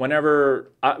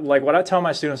whenever, like what I tell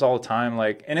my students all the time,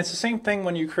 like, and it's the same thing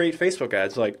when you create Facebook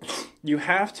ads, like you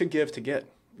have to give to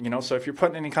get, you know. So if you're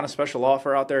putting any kind of special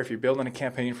offer out there, if you're building a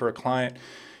campaign for a client,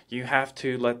 you have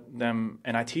to let them,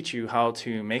 and I teach you how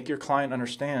to make your client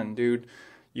understand, dude,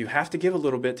 you have to give a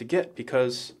little bit to get,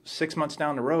 because 6 months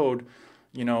down the road,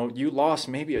 you know, you lost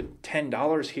maybe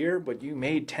 $10 here, but you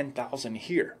made 10,000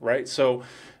 here, right? So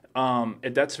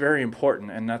that's very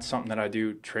important, and that's something that I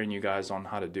do train you guys on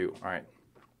how to do. All right,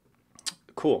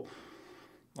 cool.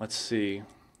 Let's see.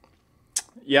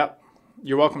 Yep,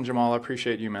 you're welcome, Jamal. I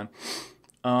appreciate you, man.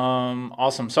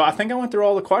 Awesome. So I think I went through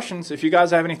all the questions. If you guys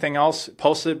have anything else,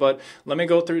 post it, but let me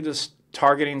go through this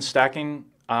targeting stacking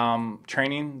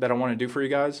training that I want to do for you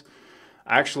guys.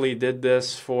 I actually did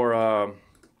this for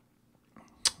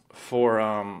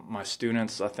my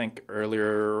students, I think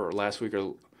earlier or last week,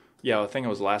 or yeah, I think it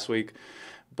was last week.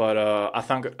 But I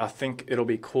think it'll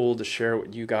be cool to share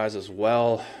with you guys as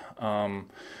well.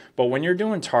 But when you're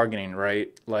doing targeting,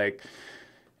 right, like,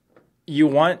 you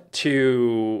want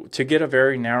to get a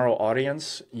very narrow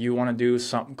audience, you want to do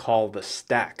something called the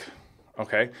stack,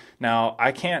 okay? Now,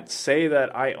 I can't say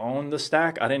that I own the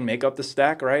stack. I didn't make up the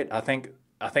stack, right? I think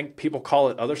people call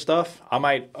it other stuff. I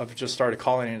might have just started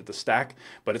calling it the stack,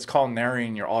 but it's called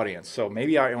narrowing your audience. So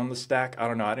maybe I own the stack. I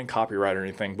don't know. I didn't copyright or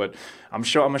anything, but I'm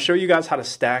going to show you guys how to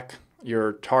stack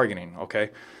your targeting, okay?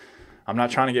 I'm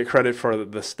not trying to get credit for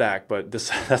the stack, but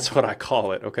that's what I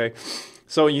call it, okay?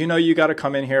 So you know you got to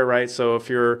come in here, right? So if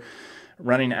you're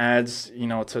running ads, you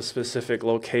know, to a specific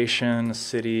location,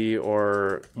 city,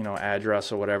 or, you know,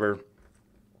 address or whatever,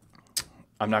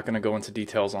 I'm not going to go into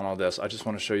details on all this. I just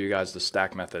want to show you guys the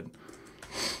stack method.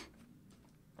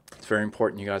 It's very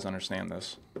important you guys understand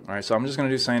this. All right, so I'm just going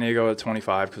to do San Diego at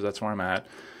 25 because that's where I'm at.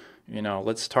 You know,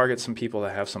 let's target some people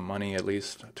that have some money, at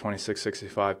least 26,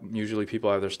 65. Usually people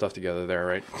have their stuff together there,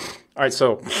 right? All right,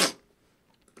 so,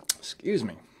 excuse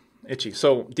me. Itchy.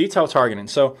 So detail targeting.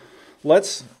 So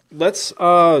let's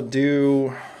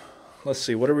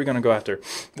see, what are we going to go after?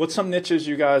 What's some niches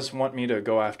you guys want me to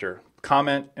go after?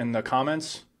 Comment in the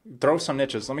comments. Throw some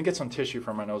niches. Let me get some tissue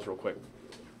from my nose real quick.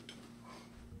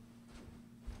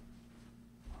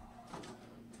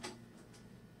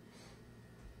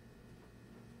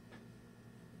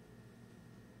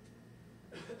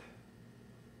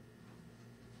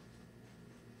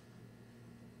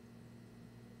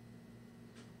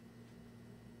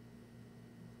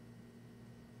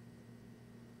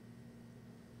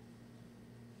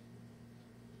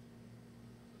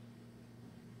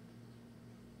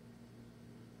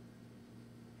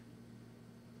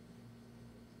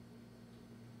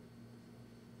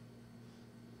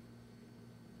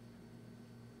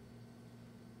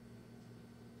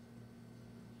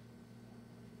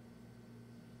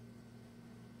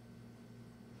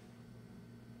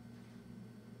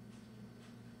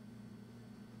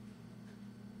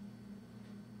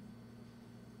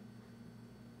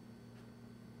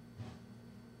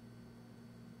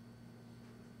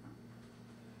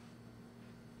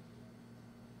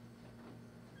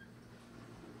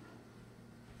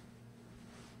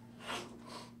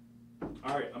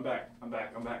 All right, I'm back.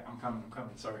 I'm coming.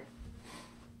 Sorry.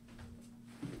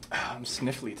 I'm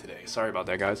sniffly today. Sorry about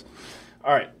that, guys.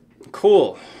 All right,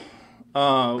 cool.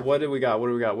 What do we got? What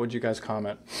did you guys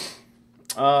comment?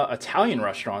 Italian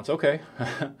restaurants, okay.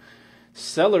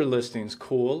 Seller listings,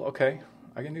 cool, okay.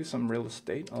 I can do some real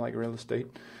estate. I like real estate.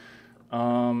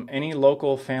 Any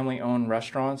local family-owned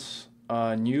restaurants?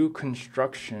 New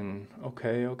construction,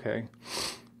 okay.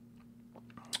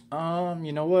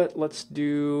 You know what? Let's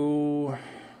do,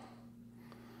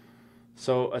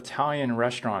 so Italian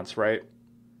restaurants, right?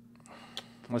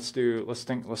 Let's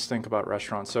think about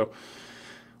restaurants. So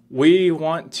we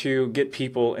want to get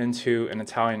people into an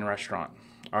Italian restaurant.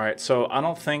 All right. So I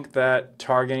don't think that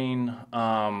targeting,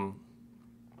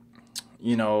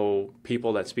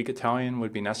 people that speak Italian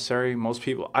would be necessary. Most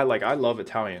people, I love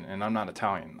Italian, and I'm not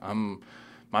Italian.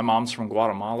 My mom's from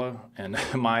Guatemala, and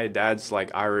my dad's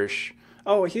like Irish.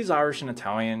 Oh, he's Irish and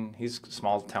Italian. He's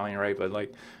small Italian, right? But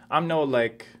like, I'm no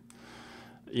like,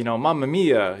 Mamma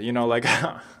Mia.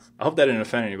 I hope that didn't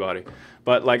offend anybody.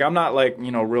 But like, I'm not like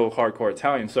real hardcore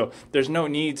Italian. So there's no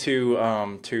need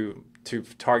to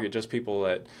target just people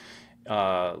that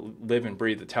live and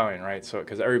breathe Italian, right? So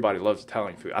because everybody loves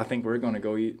Italian food. I think we're going to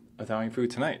go eat Italian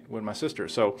food tonight with my sister.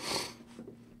 So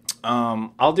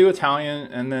I'll do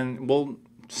Italian, and then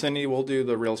Cindy will do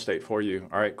the real estate for you.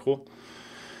 All right, cool.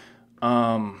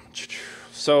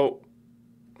 So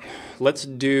let's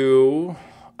do.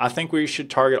 I think we should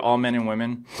target all men and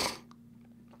women,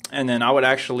 and then I would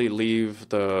actually leave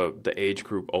the age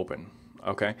group open.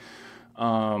 Okay.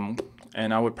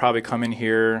 And I would probably come in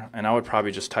here, and I would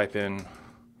probably just type in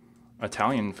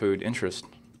Italian food interest.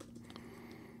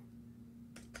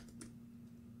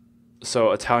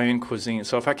 So Italian cuisine.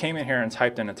 So if I came in here and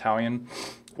typed in Italian,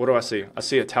 what do I see? I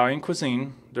see Italian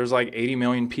cuisine. There's like 80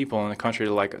 million people in the country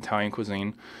that like Italian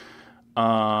cuisine.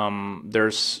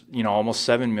 There's, almost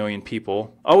 7 million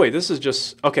people. Oh, wait, this is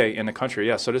just, okay, in the country.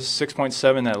 Yeah, so this is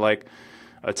 6.7 that like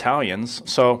Italians.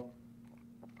 So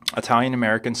Italian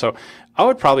American. So I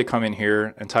would probably come in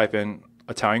here and type in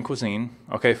Italian cuisine.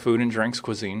 Okay, food and drinks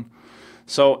cuisine.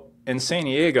 So in San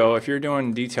Diego, if you're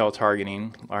doing detail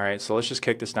targeting, all right, so let's just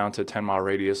kick this down to a 10-mile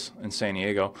radius in San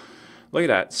Diego. Look at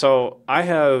that. So I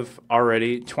have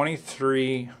already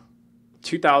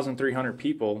 2,300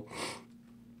 people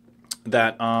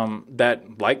that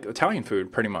like Italian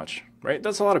food pretty much, right?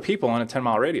 That's a lot of people in a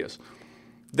 10-mile radius.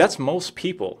 That's most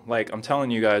people. Like, I'm telling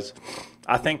you guys,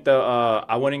 I think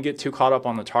I wouldn't get too caught up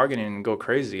on the targeting and go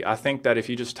crazy. I think that if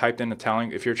you just typed in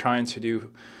Italian, if you're trying to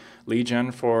do lead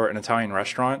gen for an Italian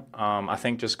restaurant, I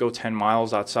think just go 10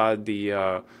 miles outside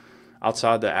the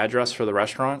address for the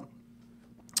restaurant.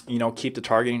 Keep the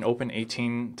targeting open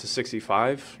 18 to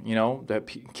 65. That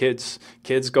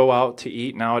kids go out to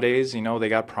eat nowadays. They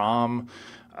got prom.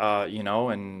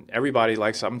 And everybody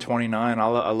likes. I'm 29. I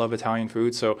love Italian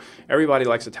food, so everybody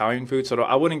likes Italian food. So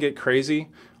I wouldn't get crazy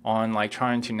on like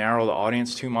trying to narrow the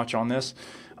audience too much on this.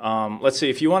 Let's see,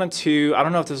 if you wanted to, I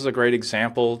don't know if this is a great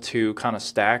example to kind of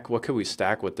stack. What could we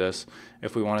stack with this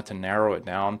if we wanted to narrow it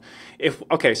down?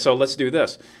 Okay, so let's do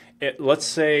this. Let's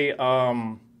say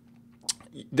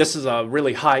this is a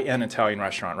really high-end Italian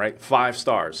restaurant, right? 5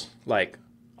 stars, like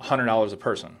 $100 a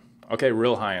person. Okay,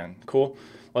 real high-end. Cool.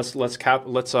 Let's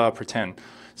pretend.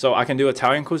 So I can do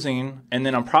Italian cuisine, and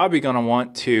then I'm probably going to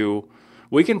want to.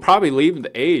 We can probably leave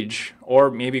the age, or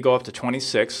maybe go up to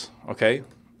 26. Okay,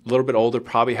 a little bit older,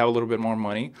 probably have a little bit more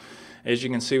money. As you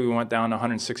can see, we went down to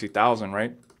 160,000,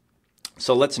 right?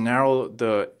 So let's narrow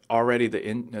the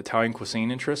Italian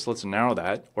cuisine interest. Let's narrow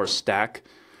that, or stack.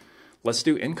 Let's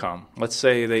do income. Let's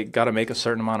say they got to make a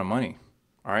certain amount of money.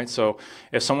 All right, so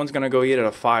if someone's going to go eat at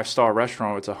a 5-star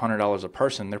restaurant with $100 a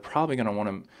person, they're probably going to want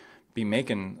to be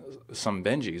making some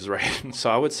Benjis, right? So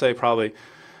I would say probably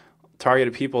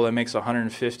targeted people that makes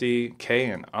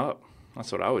 $150K and up.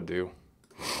 That's what I would do.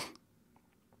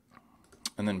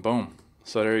 And then boom.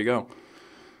 So there you go.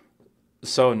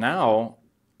 So now,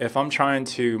 if I'm trying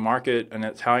to market an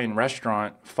Italian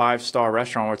restaurant, 5-star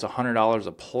restaurant where it's $100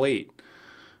 a plate,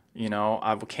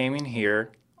 I came in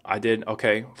here. I did,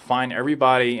 okay, find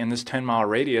everybody in this 10-mile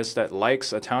radius that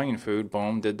likes Italian food.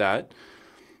 Boom, did that.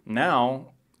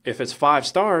 Now, if it's 5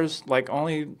 stars, like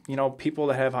only, people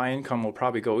that have high income will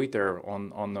probably go eat there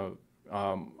on the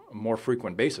more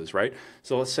frequent basis, right?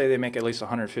 So let's say they make at least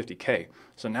 $150K.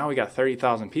 So now we got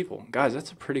 30,000 people. Guys,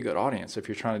 that's a pretty good audience if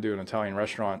you're trying to do an Italian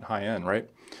restaurant high end, right?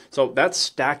 So that's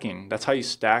stacking. That's how you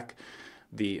stack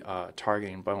the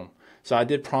targeting. Boom. So I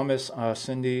did promise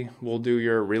Cindy we'll do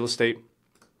your real estate.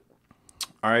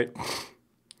 All right.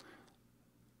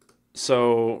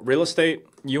 So real estate,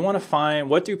 you want to find,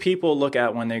 what do people look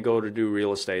at when they go to do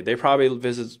real estate? They probably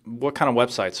visit, what kind of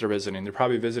websites they're visiting? They're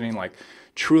probably visiting like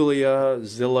Trulia,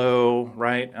 Zillow,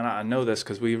 right? And I know this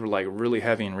because we were like really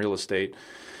heavy in real estate.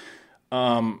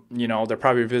 They're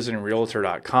probably visiting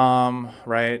realtor.com,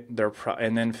 right?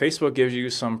 And then Facebook gives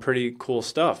you some pretty cool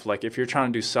stuff. Like if you're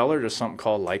trying to do seller, there's something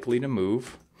called likely to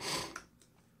move.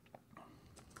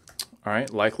 All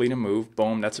right, likely to move.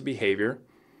 Boom, that's a behavior.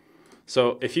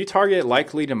 So if you target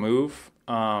likely to move,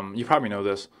 you probably know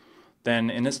this, then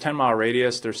in this 10-mile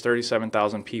radius, there's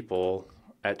 37,000 people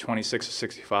at 26 to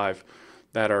 65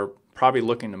 that are probably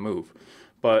looking to move.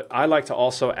 But I like to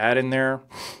also add in there,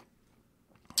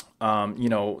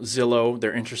 Zillow.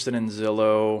 They're interested in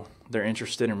Zillow. They're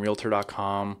interested in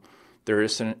Realtor.com. They're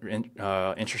interested in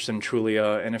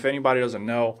Trulia. And if anybody doesn't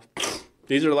know,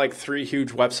 these are like 3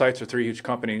 huge websites or 3 huge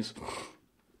companies.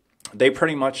 They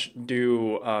pretty much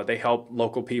do, they help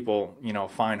local people,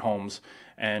 find homes,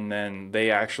 and then they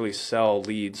actually sell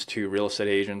leads to real estate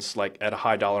agents like at a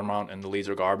high dollar amount, and the leads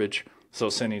are garbage. So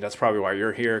Cindy, that's probably why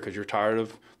you're here, because you're tired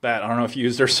of that. I don't know if you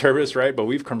use their service, right? But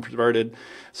we've converted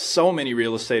so many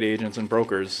real estate agents and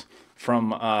brokers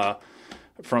from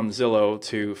Zillow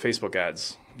to Facebook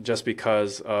ads just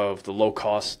because of the low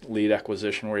cost lead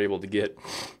acquisition we're able to get.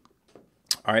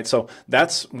 All right, so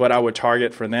that's what I would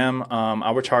target for them. I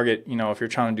would target, if you're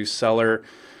trying to do seller,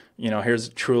 here's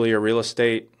truly a real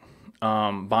estate,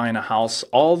 buying a house.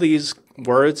 All these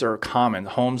words are common.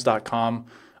 Homes.com,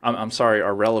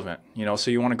 are relevant.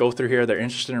 So you want to go through here. They're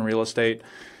interested in real estate.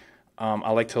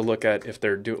 I like to look at if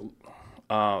they're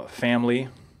family,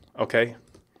 okay,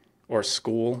 or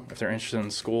school. If they're interested in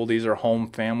school, these are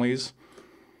home families,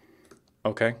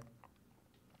 okay.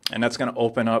 And that's going to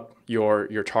open up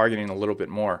your targeting a little bit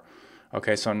more.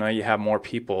 Okay, so now you have more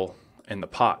people in the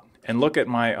pot. And look at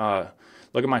my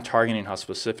targeting, how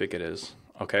specific it is.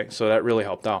 Okay, so that really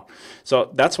helped out.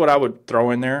 So that's what I would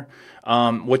throw in there.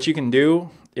 What you can do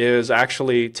is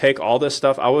actually take all this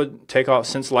stuff. I would take off,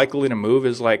 since likely to move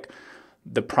is like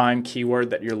the prime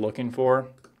keyword that you're looking for,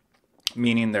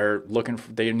 meaning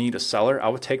they need a seller. I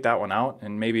would take that one out,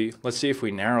 and maybe let's see if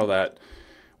we narrow that.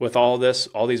 With all these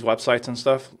websites and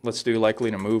stuff, let's do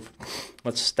likely to move.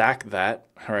 Let's stack that,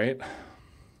 all right?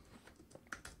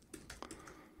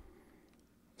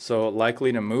 So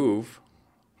likely to move,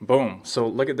 boom. So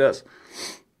look at this,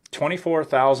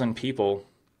 24,000 people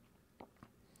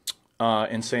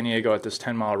in San Diego at this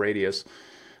 10-mile radius.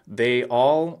 They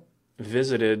all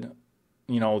visited,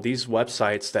 these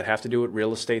websites that have to do with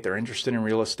real estate. They're interested in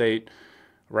real estate,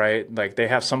 right? Like they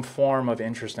have some form of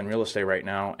interest in real estate right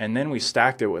now. And then we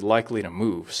stacked it with likely to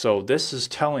move. So this is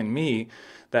telling me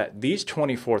that these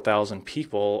 24,000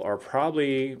 people are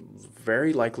probably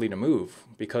very likely to move,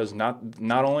 because not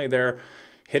only they're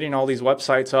hitting all these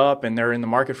websites up and they're in the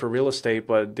market for real estate,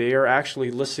 but they are actually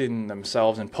listing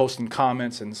themselves and posting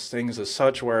comments and things as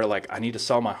such where like, I need to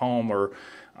sell my home, or,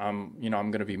 I'm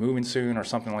going to be moving soon, or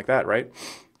something like that, right?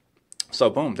 So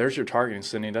boom, there's your targeting,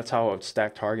 Sydney. That's how I would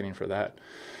stack targeting for that.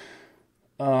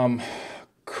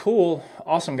 Cool.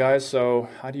 Awesome, guys. So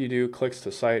how do you do clicks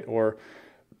to site, or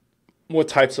what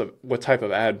type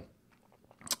of ad?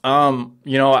 In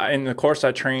the course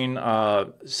I train,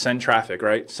 send traffic,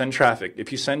 right? Send traffic.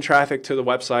 If you send traffic to the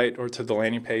website or to the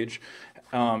landing page,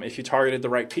 if you targeted the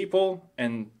right people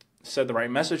and said the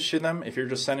right message to them, if you're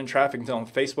just sending traffic and telling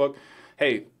Facebook,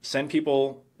 hey, send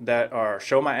people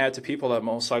show my ad to people that are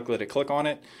most likely to click on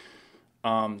it,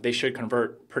 they should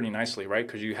convert pretty nicely, right?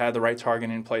 Because you had the right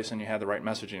targeting in place and you had the right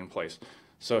messaging in place.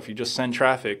 So if you just send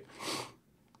traffic,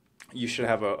 you should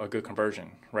have a good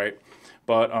conversion, right?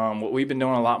 But what we've been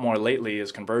doing a lot more lately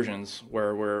is conversions,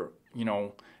 where we're,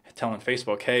 telling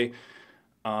Facebook, hey,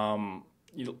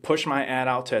 you push my ad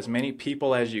out to as many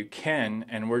people as you can,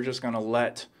 and we're just going to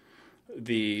let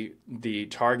the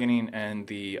targeting and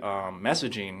the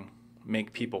messaging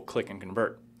make people click and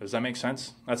convert. Does that make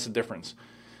sense? That's the difference.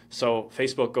 So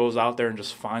Facebook goes out there and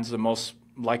just finds the most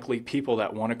likely people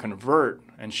that want to convert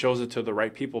and shows it to the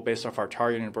right people based off our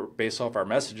targeting, based off our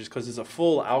messages, because it's a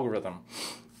full algorithm.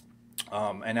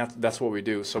 And that's what we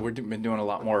do. So we've been doing a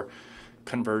lot more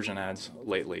conversion ads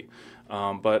lately.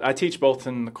 But I teach both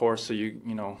in the course, so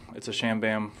it's a sham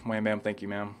bam, wham bam, thank you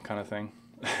ma'am kind of thing.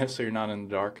 So you're not in the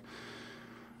dark.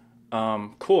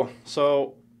 Cool.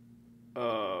 So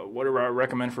what do I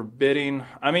recommend for bidding?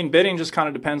 I mean, bidding just kind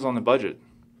of depends on the budget.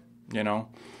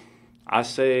 I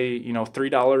say,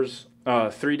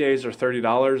 $3, 3 days or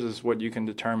 $30 is what you can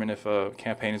determine if a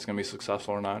campaign is going to be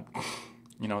successful or not.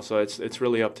 So it's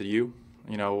really up to you,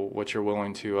 what you're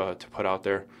willing to put out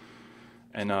there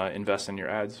and invest in your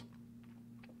ads.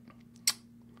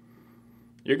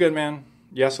 You're good, man.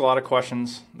 You asked a lot of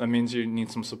questions. That means you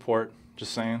need some support.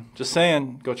 Just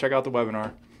saying. Go check out the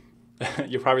webinar.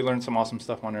 You'll probably learn some awesome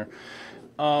stuff on there.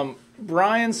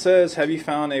 Brian says, have you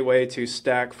found a way to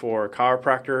stack for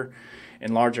chiropractor?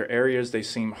 In larger areas, they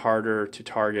seem harder to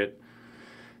target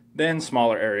than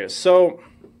smaller areas. So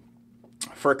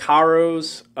for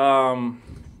chiros,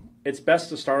 it's best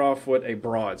to start off with a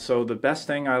broad. So the best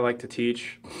thing I like to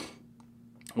teach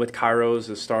with chiros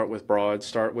is start with broad,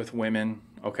 start with women,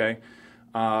 okay?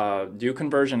 Do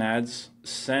conversion ads,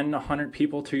 send 100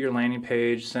 people to your landing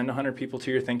page, send 100 people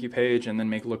to your thank you page, and then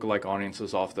make lookalike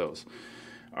audiences off those.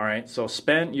 All right, so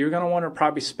you're gonna want to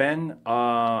probably spend,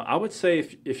 I would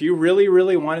say if you really,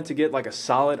 really wanted to get like a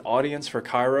solid audience for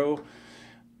Cairo,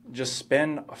 just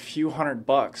spend a few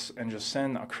 $100 and just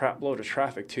send a crap load of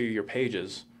traffic to your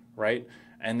pages, right?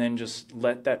 And then just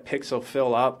let that pixel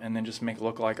fill up and then just make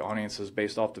look-alike audiences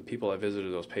based off the people that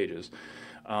visited those pages.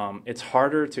 It's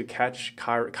harder to catch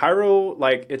Cairo,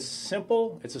 like it's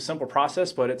simple. It's a simple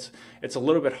process, but it's a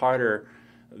little bit harder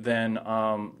than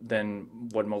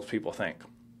what most people think.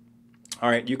 All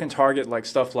right, you can target like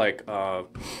stuff like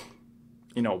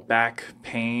back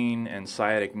pain and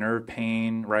sciatic nerve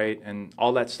pain, right? And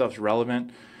all that stuff's relevant.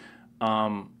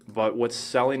 But what's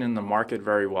selling in the market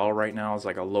very well right now is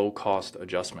like a low-cost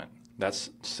adjustment. That's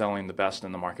selling the best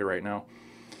in the market right now.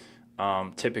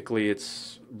 Typically,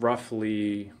 it's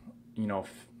roughly,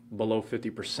 below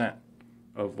 50%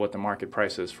 of what the market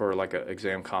price is for like an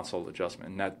exam console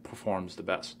adjustment, and that performs the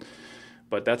best.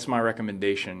 But that's my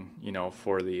recommendation,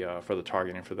 for the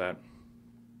targeting for that.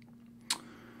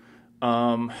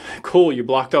 Cool. You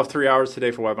blocked off 3 hours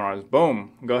today for webinars.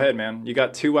 Boom. Go ahead, man. You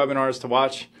got 2 webinars to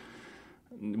watch.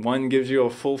 One gives you a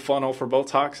full funnel for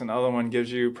Botox, and the other one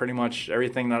gives you pretty much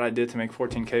everything that I did to make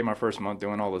 14K my first month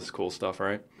doing all this cool stuff,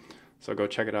 right? So go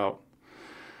check it out.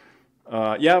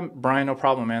 Yeah, Brian, no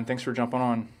problem, man. Thanks for jumping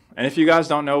on. And if you guys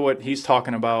don't know what he's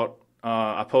talking about,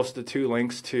 I posted 2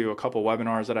 links to a couple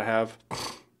webinars that I have.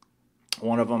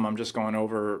 One of them, I'm just going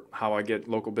over how I get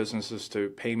local businesses to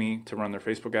pay me to run their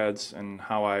Facebook ads and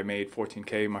how I made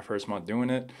 14K my first month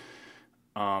doing it.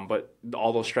 But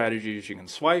all those strategies you can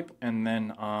swipe. And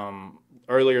then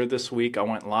earlier this week, I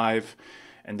went live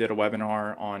and did a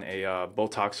webinar on a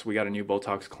Botox. We got a new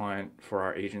Botox client for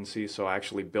our agency, so I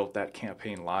actually built that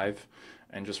campaign live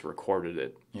and just recorded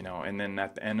it, and then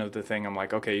at the end of the thing, I'm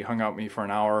like, okay, you hung out with me for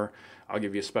an hour, I'll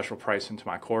give you a special price into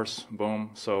my course,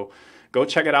 boom. So go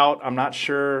check it out. I'm not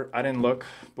sure, I didn't look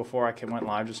before I went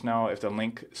live just now if the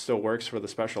link still works for the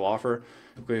special offer,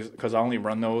 because I only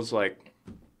run those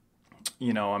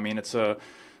it's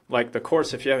like the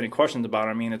course, if you have any questions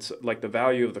about it, it's like the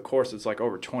value of the course, it's like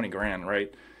over 20 grand,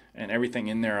 right? And everything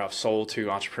in there I've sold to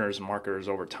entrepreneurs and marketers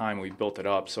over time. We've built it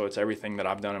up. So it's everything that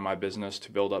I've done in my business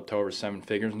to build up to over 7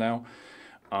 figures now.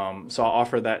 So I'll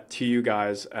offer that to you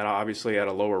guys obviously at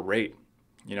a lower rate,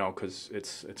 because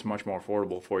it's much more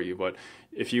affordable for you. But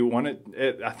if you want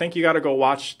it, I think you got to go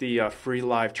watch the free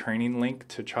live training link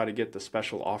to try to get the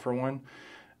special offer one.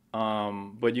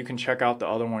 But you can check out the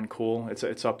other one. Cool.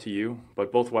 It's up to you.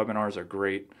 But both webinars are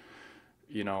great.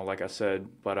 Like I said,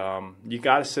 but you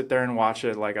got to sit there and watch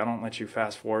it. Like I don't let you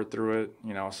fast forward through it,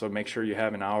 so make sure you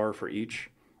have an hour for each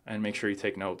and make sure you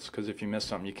take notes, because if you miss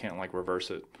something, you can't like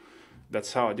reverse it.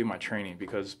 That's how I do my training,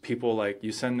 because people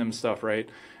you send them stuff, right?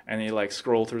 And they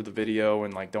scroll through the video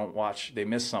and don't watch, they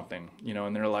miss something,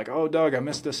 and they're like, oh, Doug, I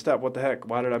missed this step. What the heck?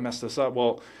 Why did I mess this up?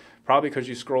 Well, probably because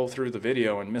you scroll through the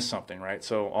video and miss something, right?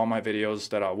 So all my videos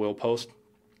that I will post,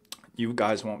 you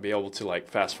guys won't be able to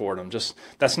fast forward them.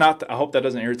 I hope that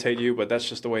doesn't irritate you, but that's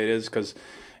just the way it is, because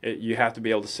you have to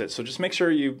be able to sit. So just make sure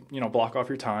you block off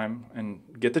your time and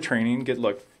get the training, get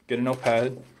a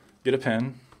notepad, get a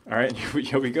pen. All right,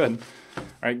 you'll be good. All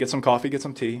right, get some coffee, get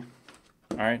some tea.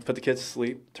 All right, put the kids to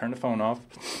sleep, turn the phone off,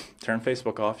 turn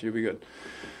Facebook off, you'll be good.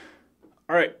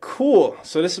 All right, cool.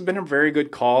 So this has been a very good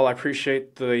call. I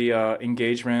appreciate the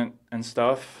engagement and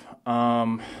stuff.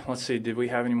 Let's see, did we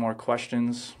have any more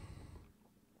questions?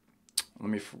 Let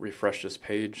me refresh this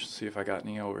page, see if I got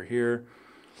any over here.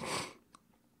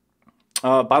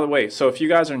 By the way, so if you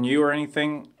guys are new or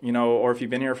anything, or if you've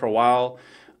been here for a while,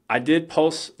 I did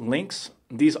post links.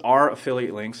 These are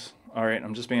affiliate links. All right,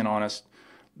 I'm just being honest.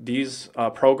 These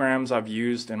programs I've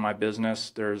used in my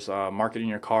business. There's Marketing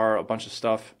Your Car, a bunch of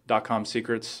stuff, .com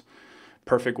Secrets,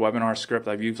 Perfect Webinar Script.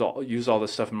 I've used all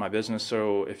this stuff in my business.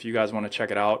 So if you guys want to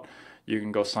check it out, you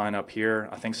can go sign up here.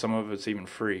 I think some of it's even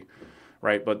free.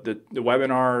 Right, but the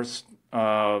webinars,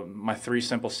 my 3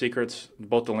 simple secrets,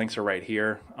 both the links are right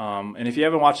here. And if you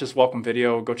haven't watched this welcome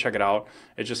video, go check it out.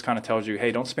 It just kind of tells you,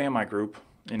 hey, don't spam my group.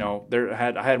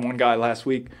 I had one guy last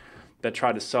week that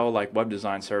tried to sell web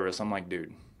design service. I'm like,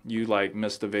 dude, you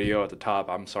missed the video at the top.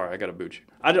 I'm sorry, I gotta boot you.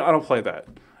 I don't play that.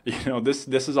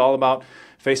 This is all about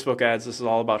Facebook ads. This is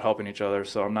all about helping each other.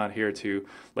 So I'm not here to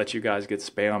let you guys get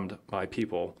spammed by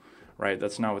people. Right,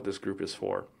 that's not what this group is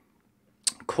for.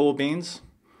 Cool beans.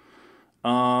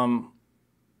 And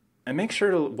make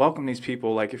sure to welcome these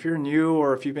people. If you're new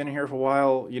or if you've been here for a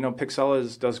while,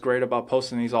 Pixela does great about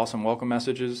posting these awesome welcome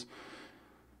messages.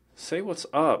 Say what's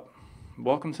up.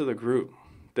 Welcome to the group.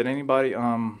 Did anybody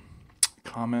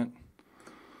comment?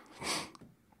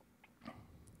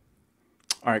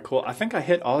 All right, cool. I think I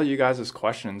hit all of you guys'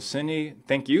 questions. Cindy,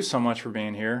 thank you so much for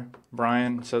being here.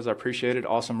 Brian says, I appreciate it.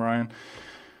 Awesome, Brian.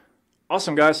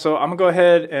 Awesome, guys. So I'm going to go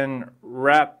ahead and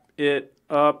wrap it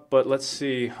up, but let's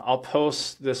see. I'll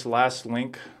post this last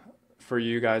link for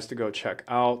you guys to go check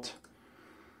out.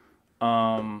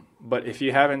 But if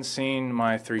you haven't seen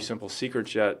my 3 simple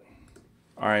secrets yet,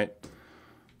 all right,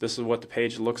 this is what the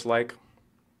page looks like.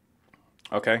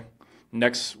 Okay.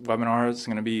 Next webinar is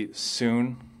going to be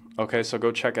soon. Okay, so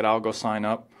go check it out, go sign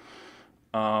up.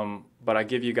 But I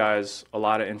give you guys a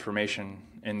lot of information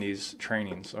in these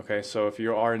trainings. Okay, so if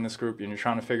you are in this group and you're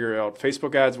trying to figure out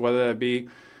Facebook ads, whether that be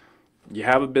you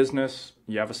have a business,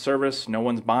 you have a service, no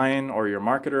one's buying, or you're a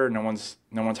marketer, no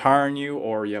one's hiring you,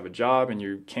 or you have a job and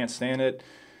you can't stand it,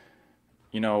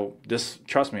 you know, this,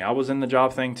 trust me, I was in the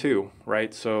job thing too,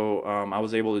 right? So I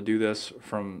was able to do this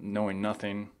from knowing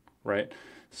nothing, right?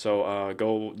 So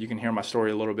go, you can hear my story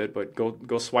a little bit, but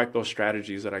go swipe those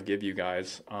strategies that I give you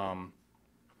guys,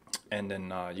 and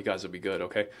then you guys will be good,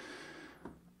 okay?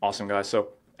 Awesome, guys. So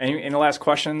any last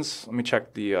questions? Let me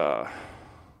check the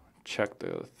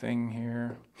thing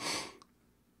here.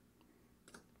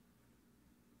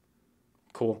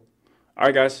 Cool. All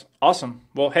right, guys. Awesome.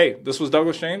 Well, hey, this was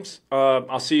Douglas James.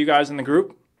 I'll see you guys in the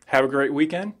group. Have a great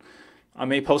weekend. I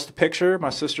may post a picture. My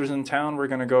sister's in town. We're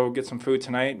going to go get some food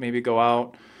tonight, maybe go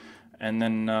out. And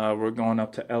then we're going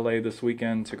up to LA this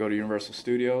weekend to go to Universal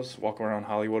Studios, walk around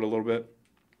Hollywood a little bit.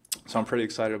 So I'm pretty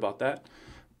excited about that.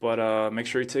 But make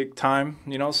sure you take time,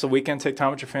 you know, it's the weekend, take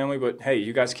time with your family. But, hey,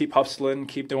 you guys keep hustling,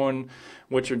 keep doing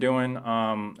what you're doing,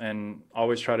 and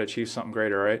always try to achieve something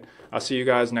greater, all right? I'll see you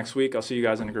guys next week. I'll see you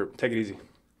guys in the group. Take it easy.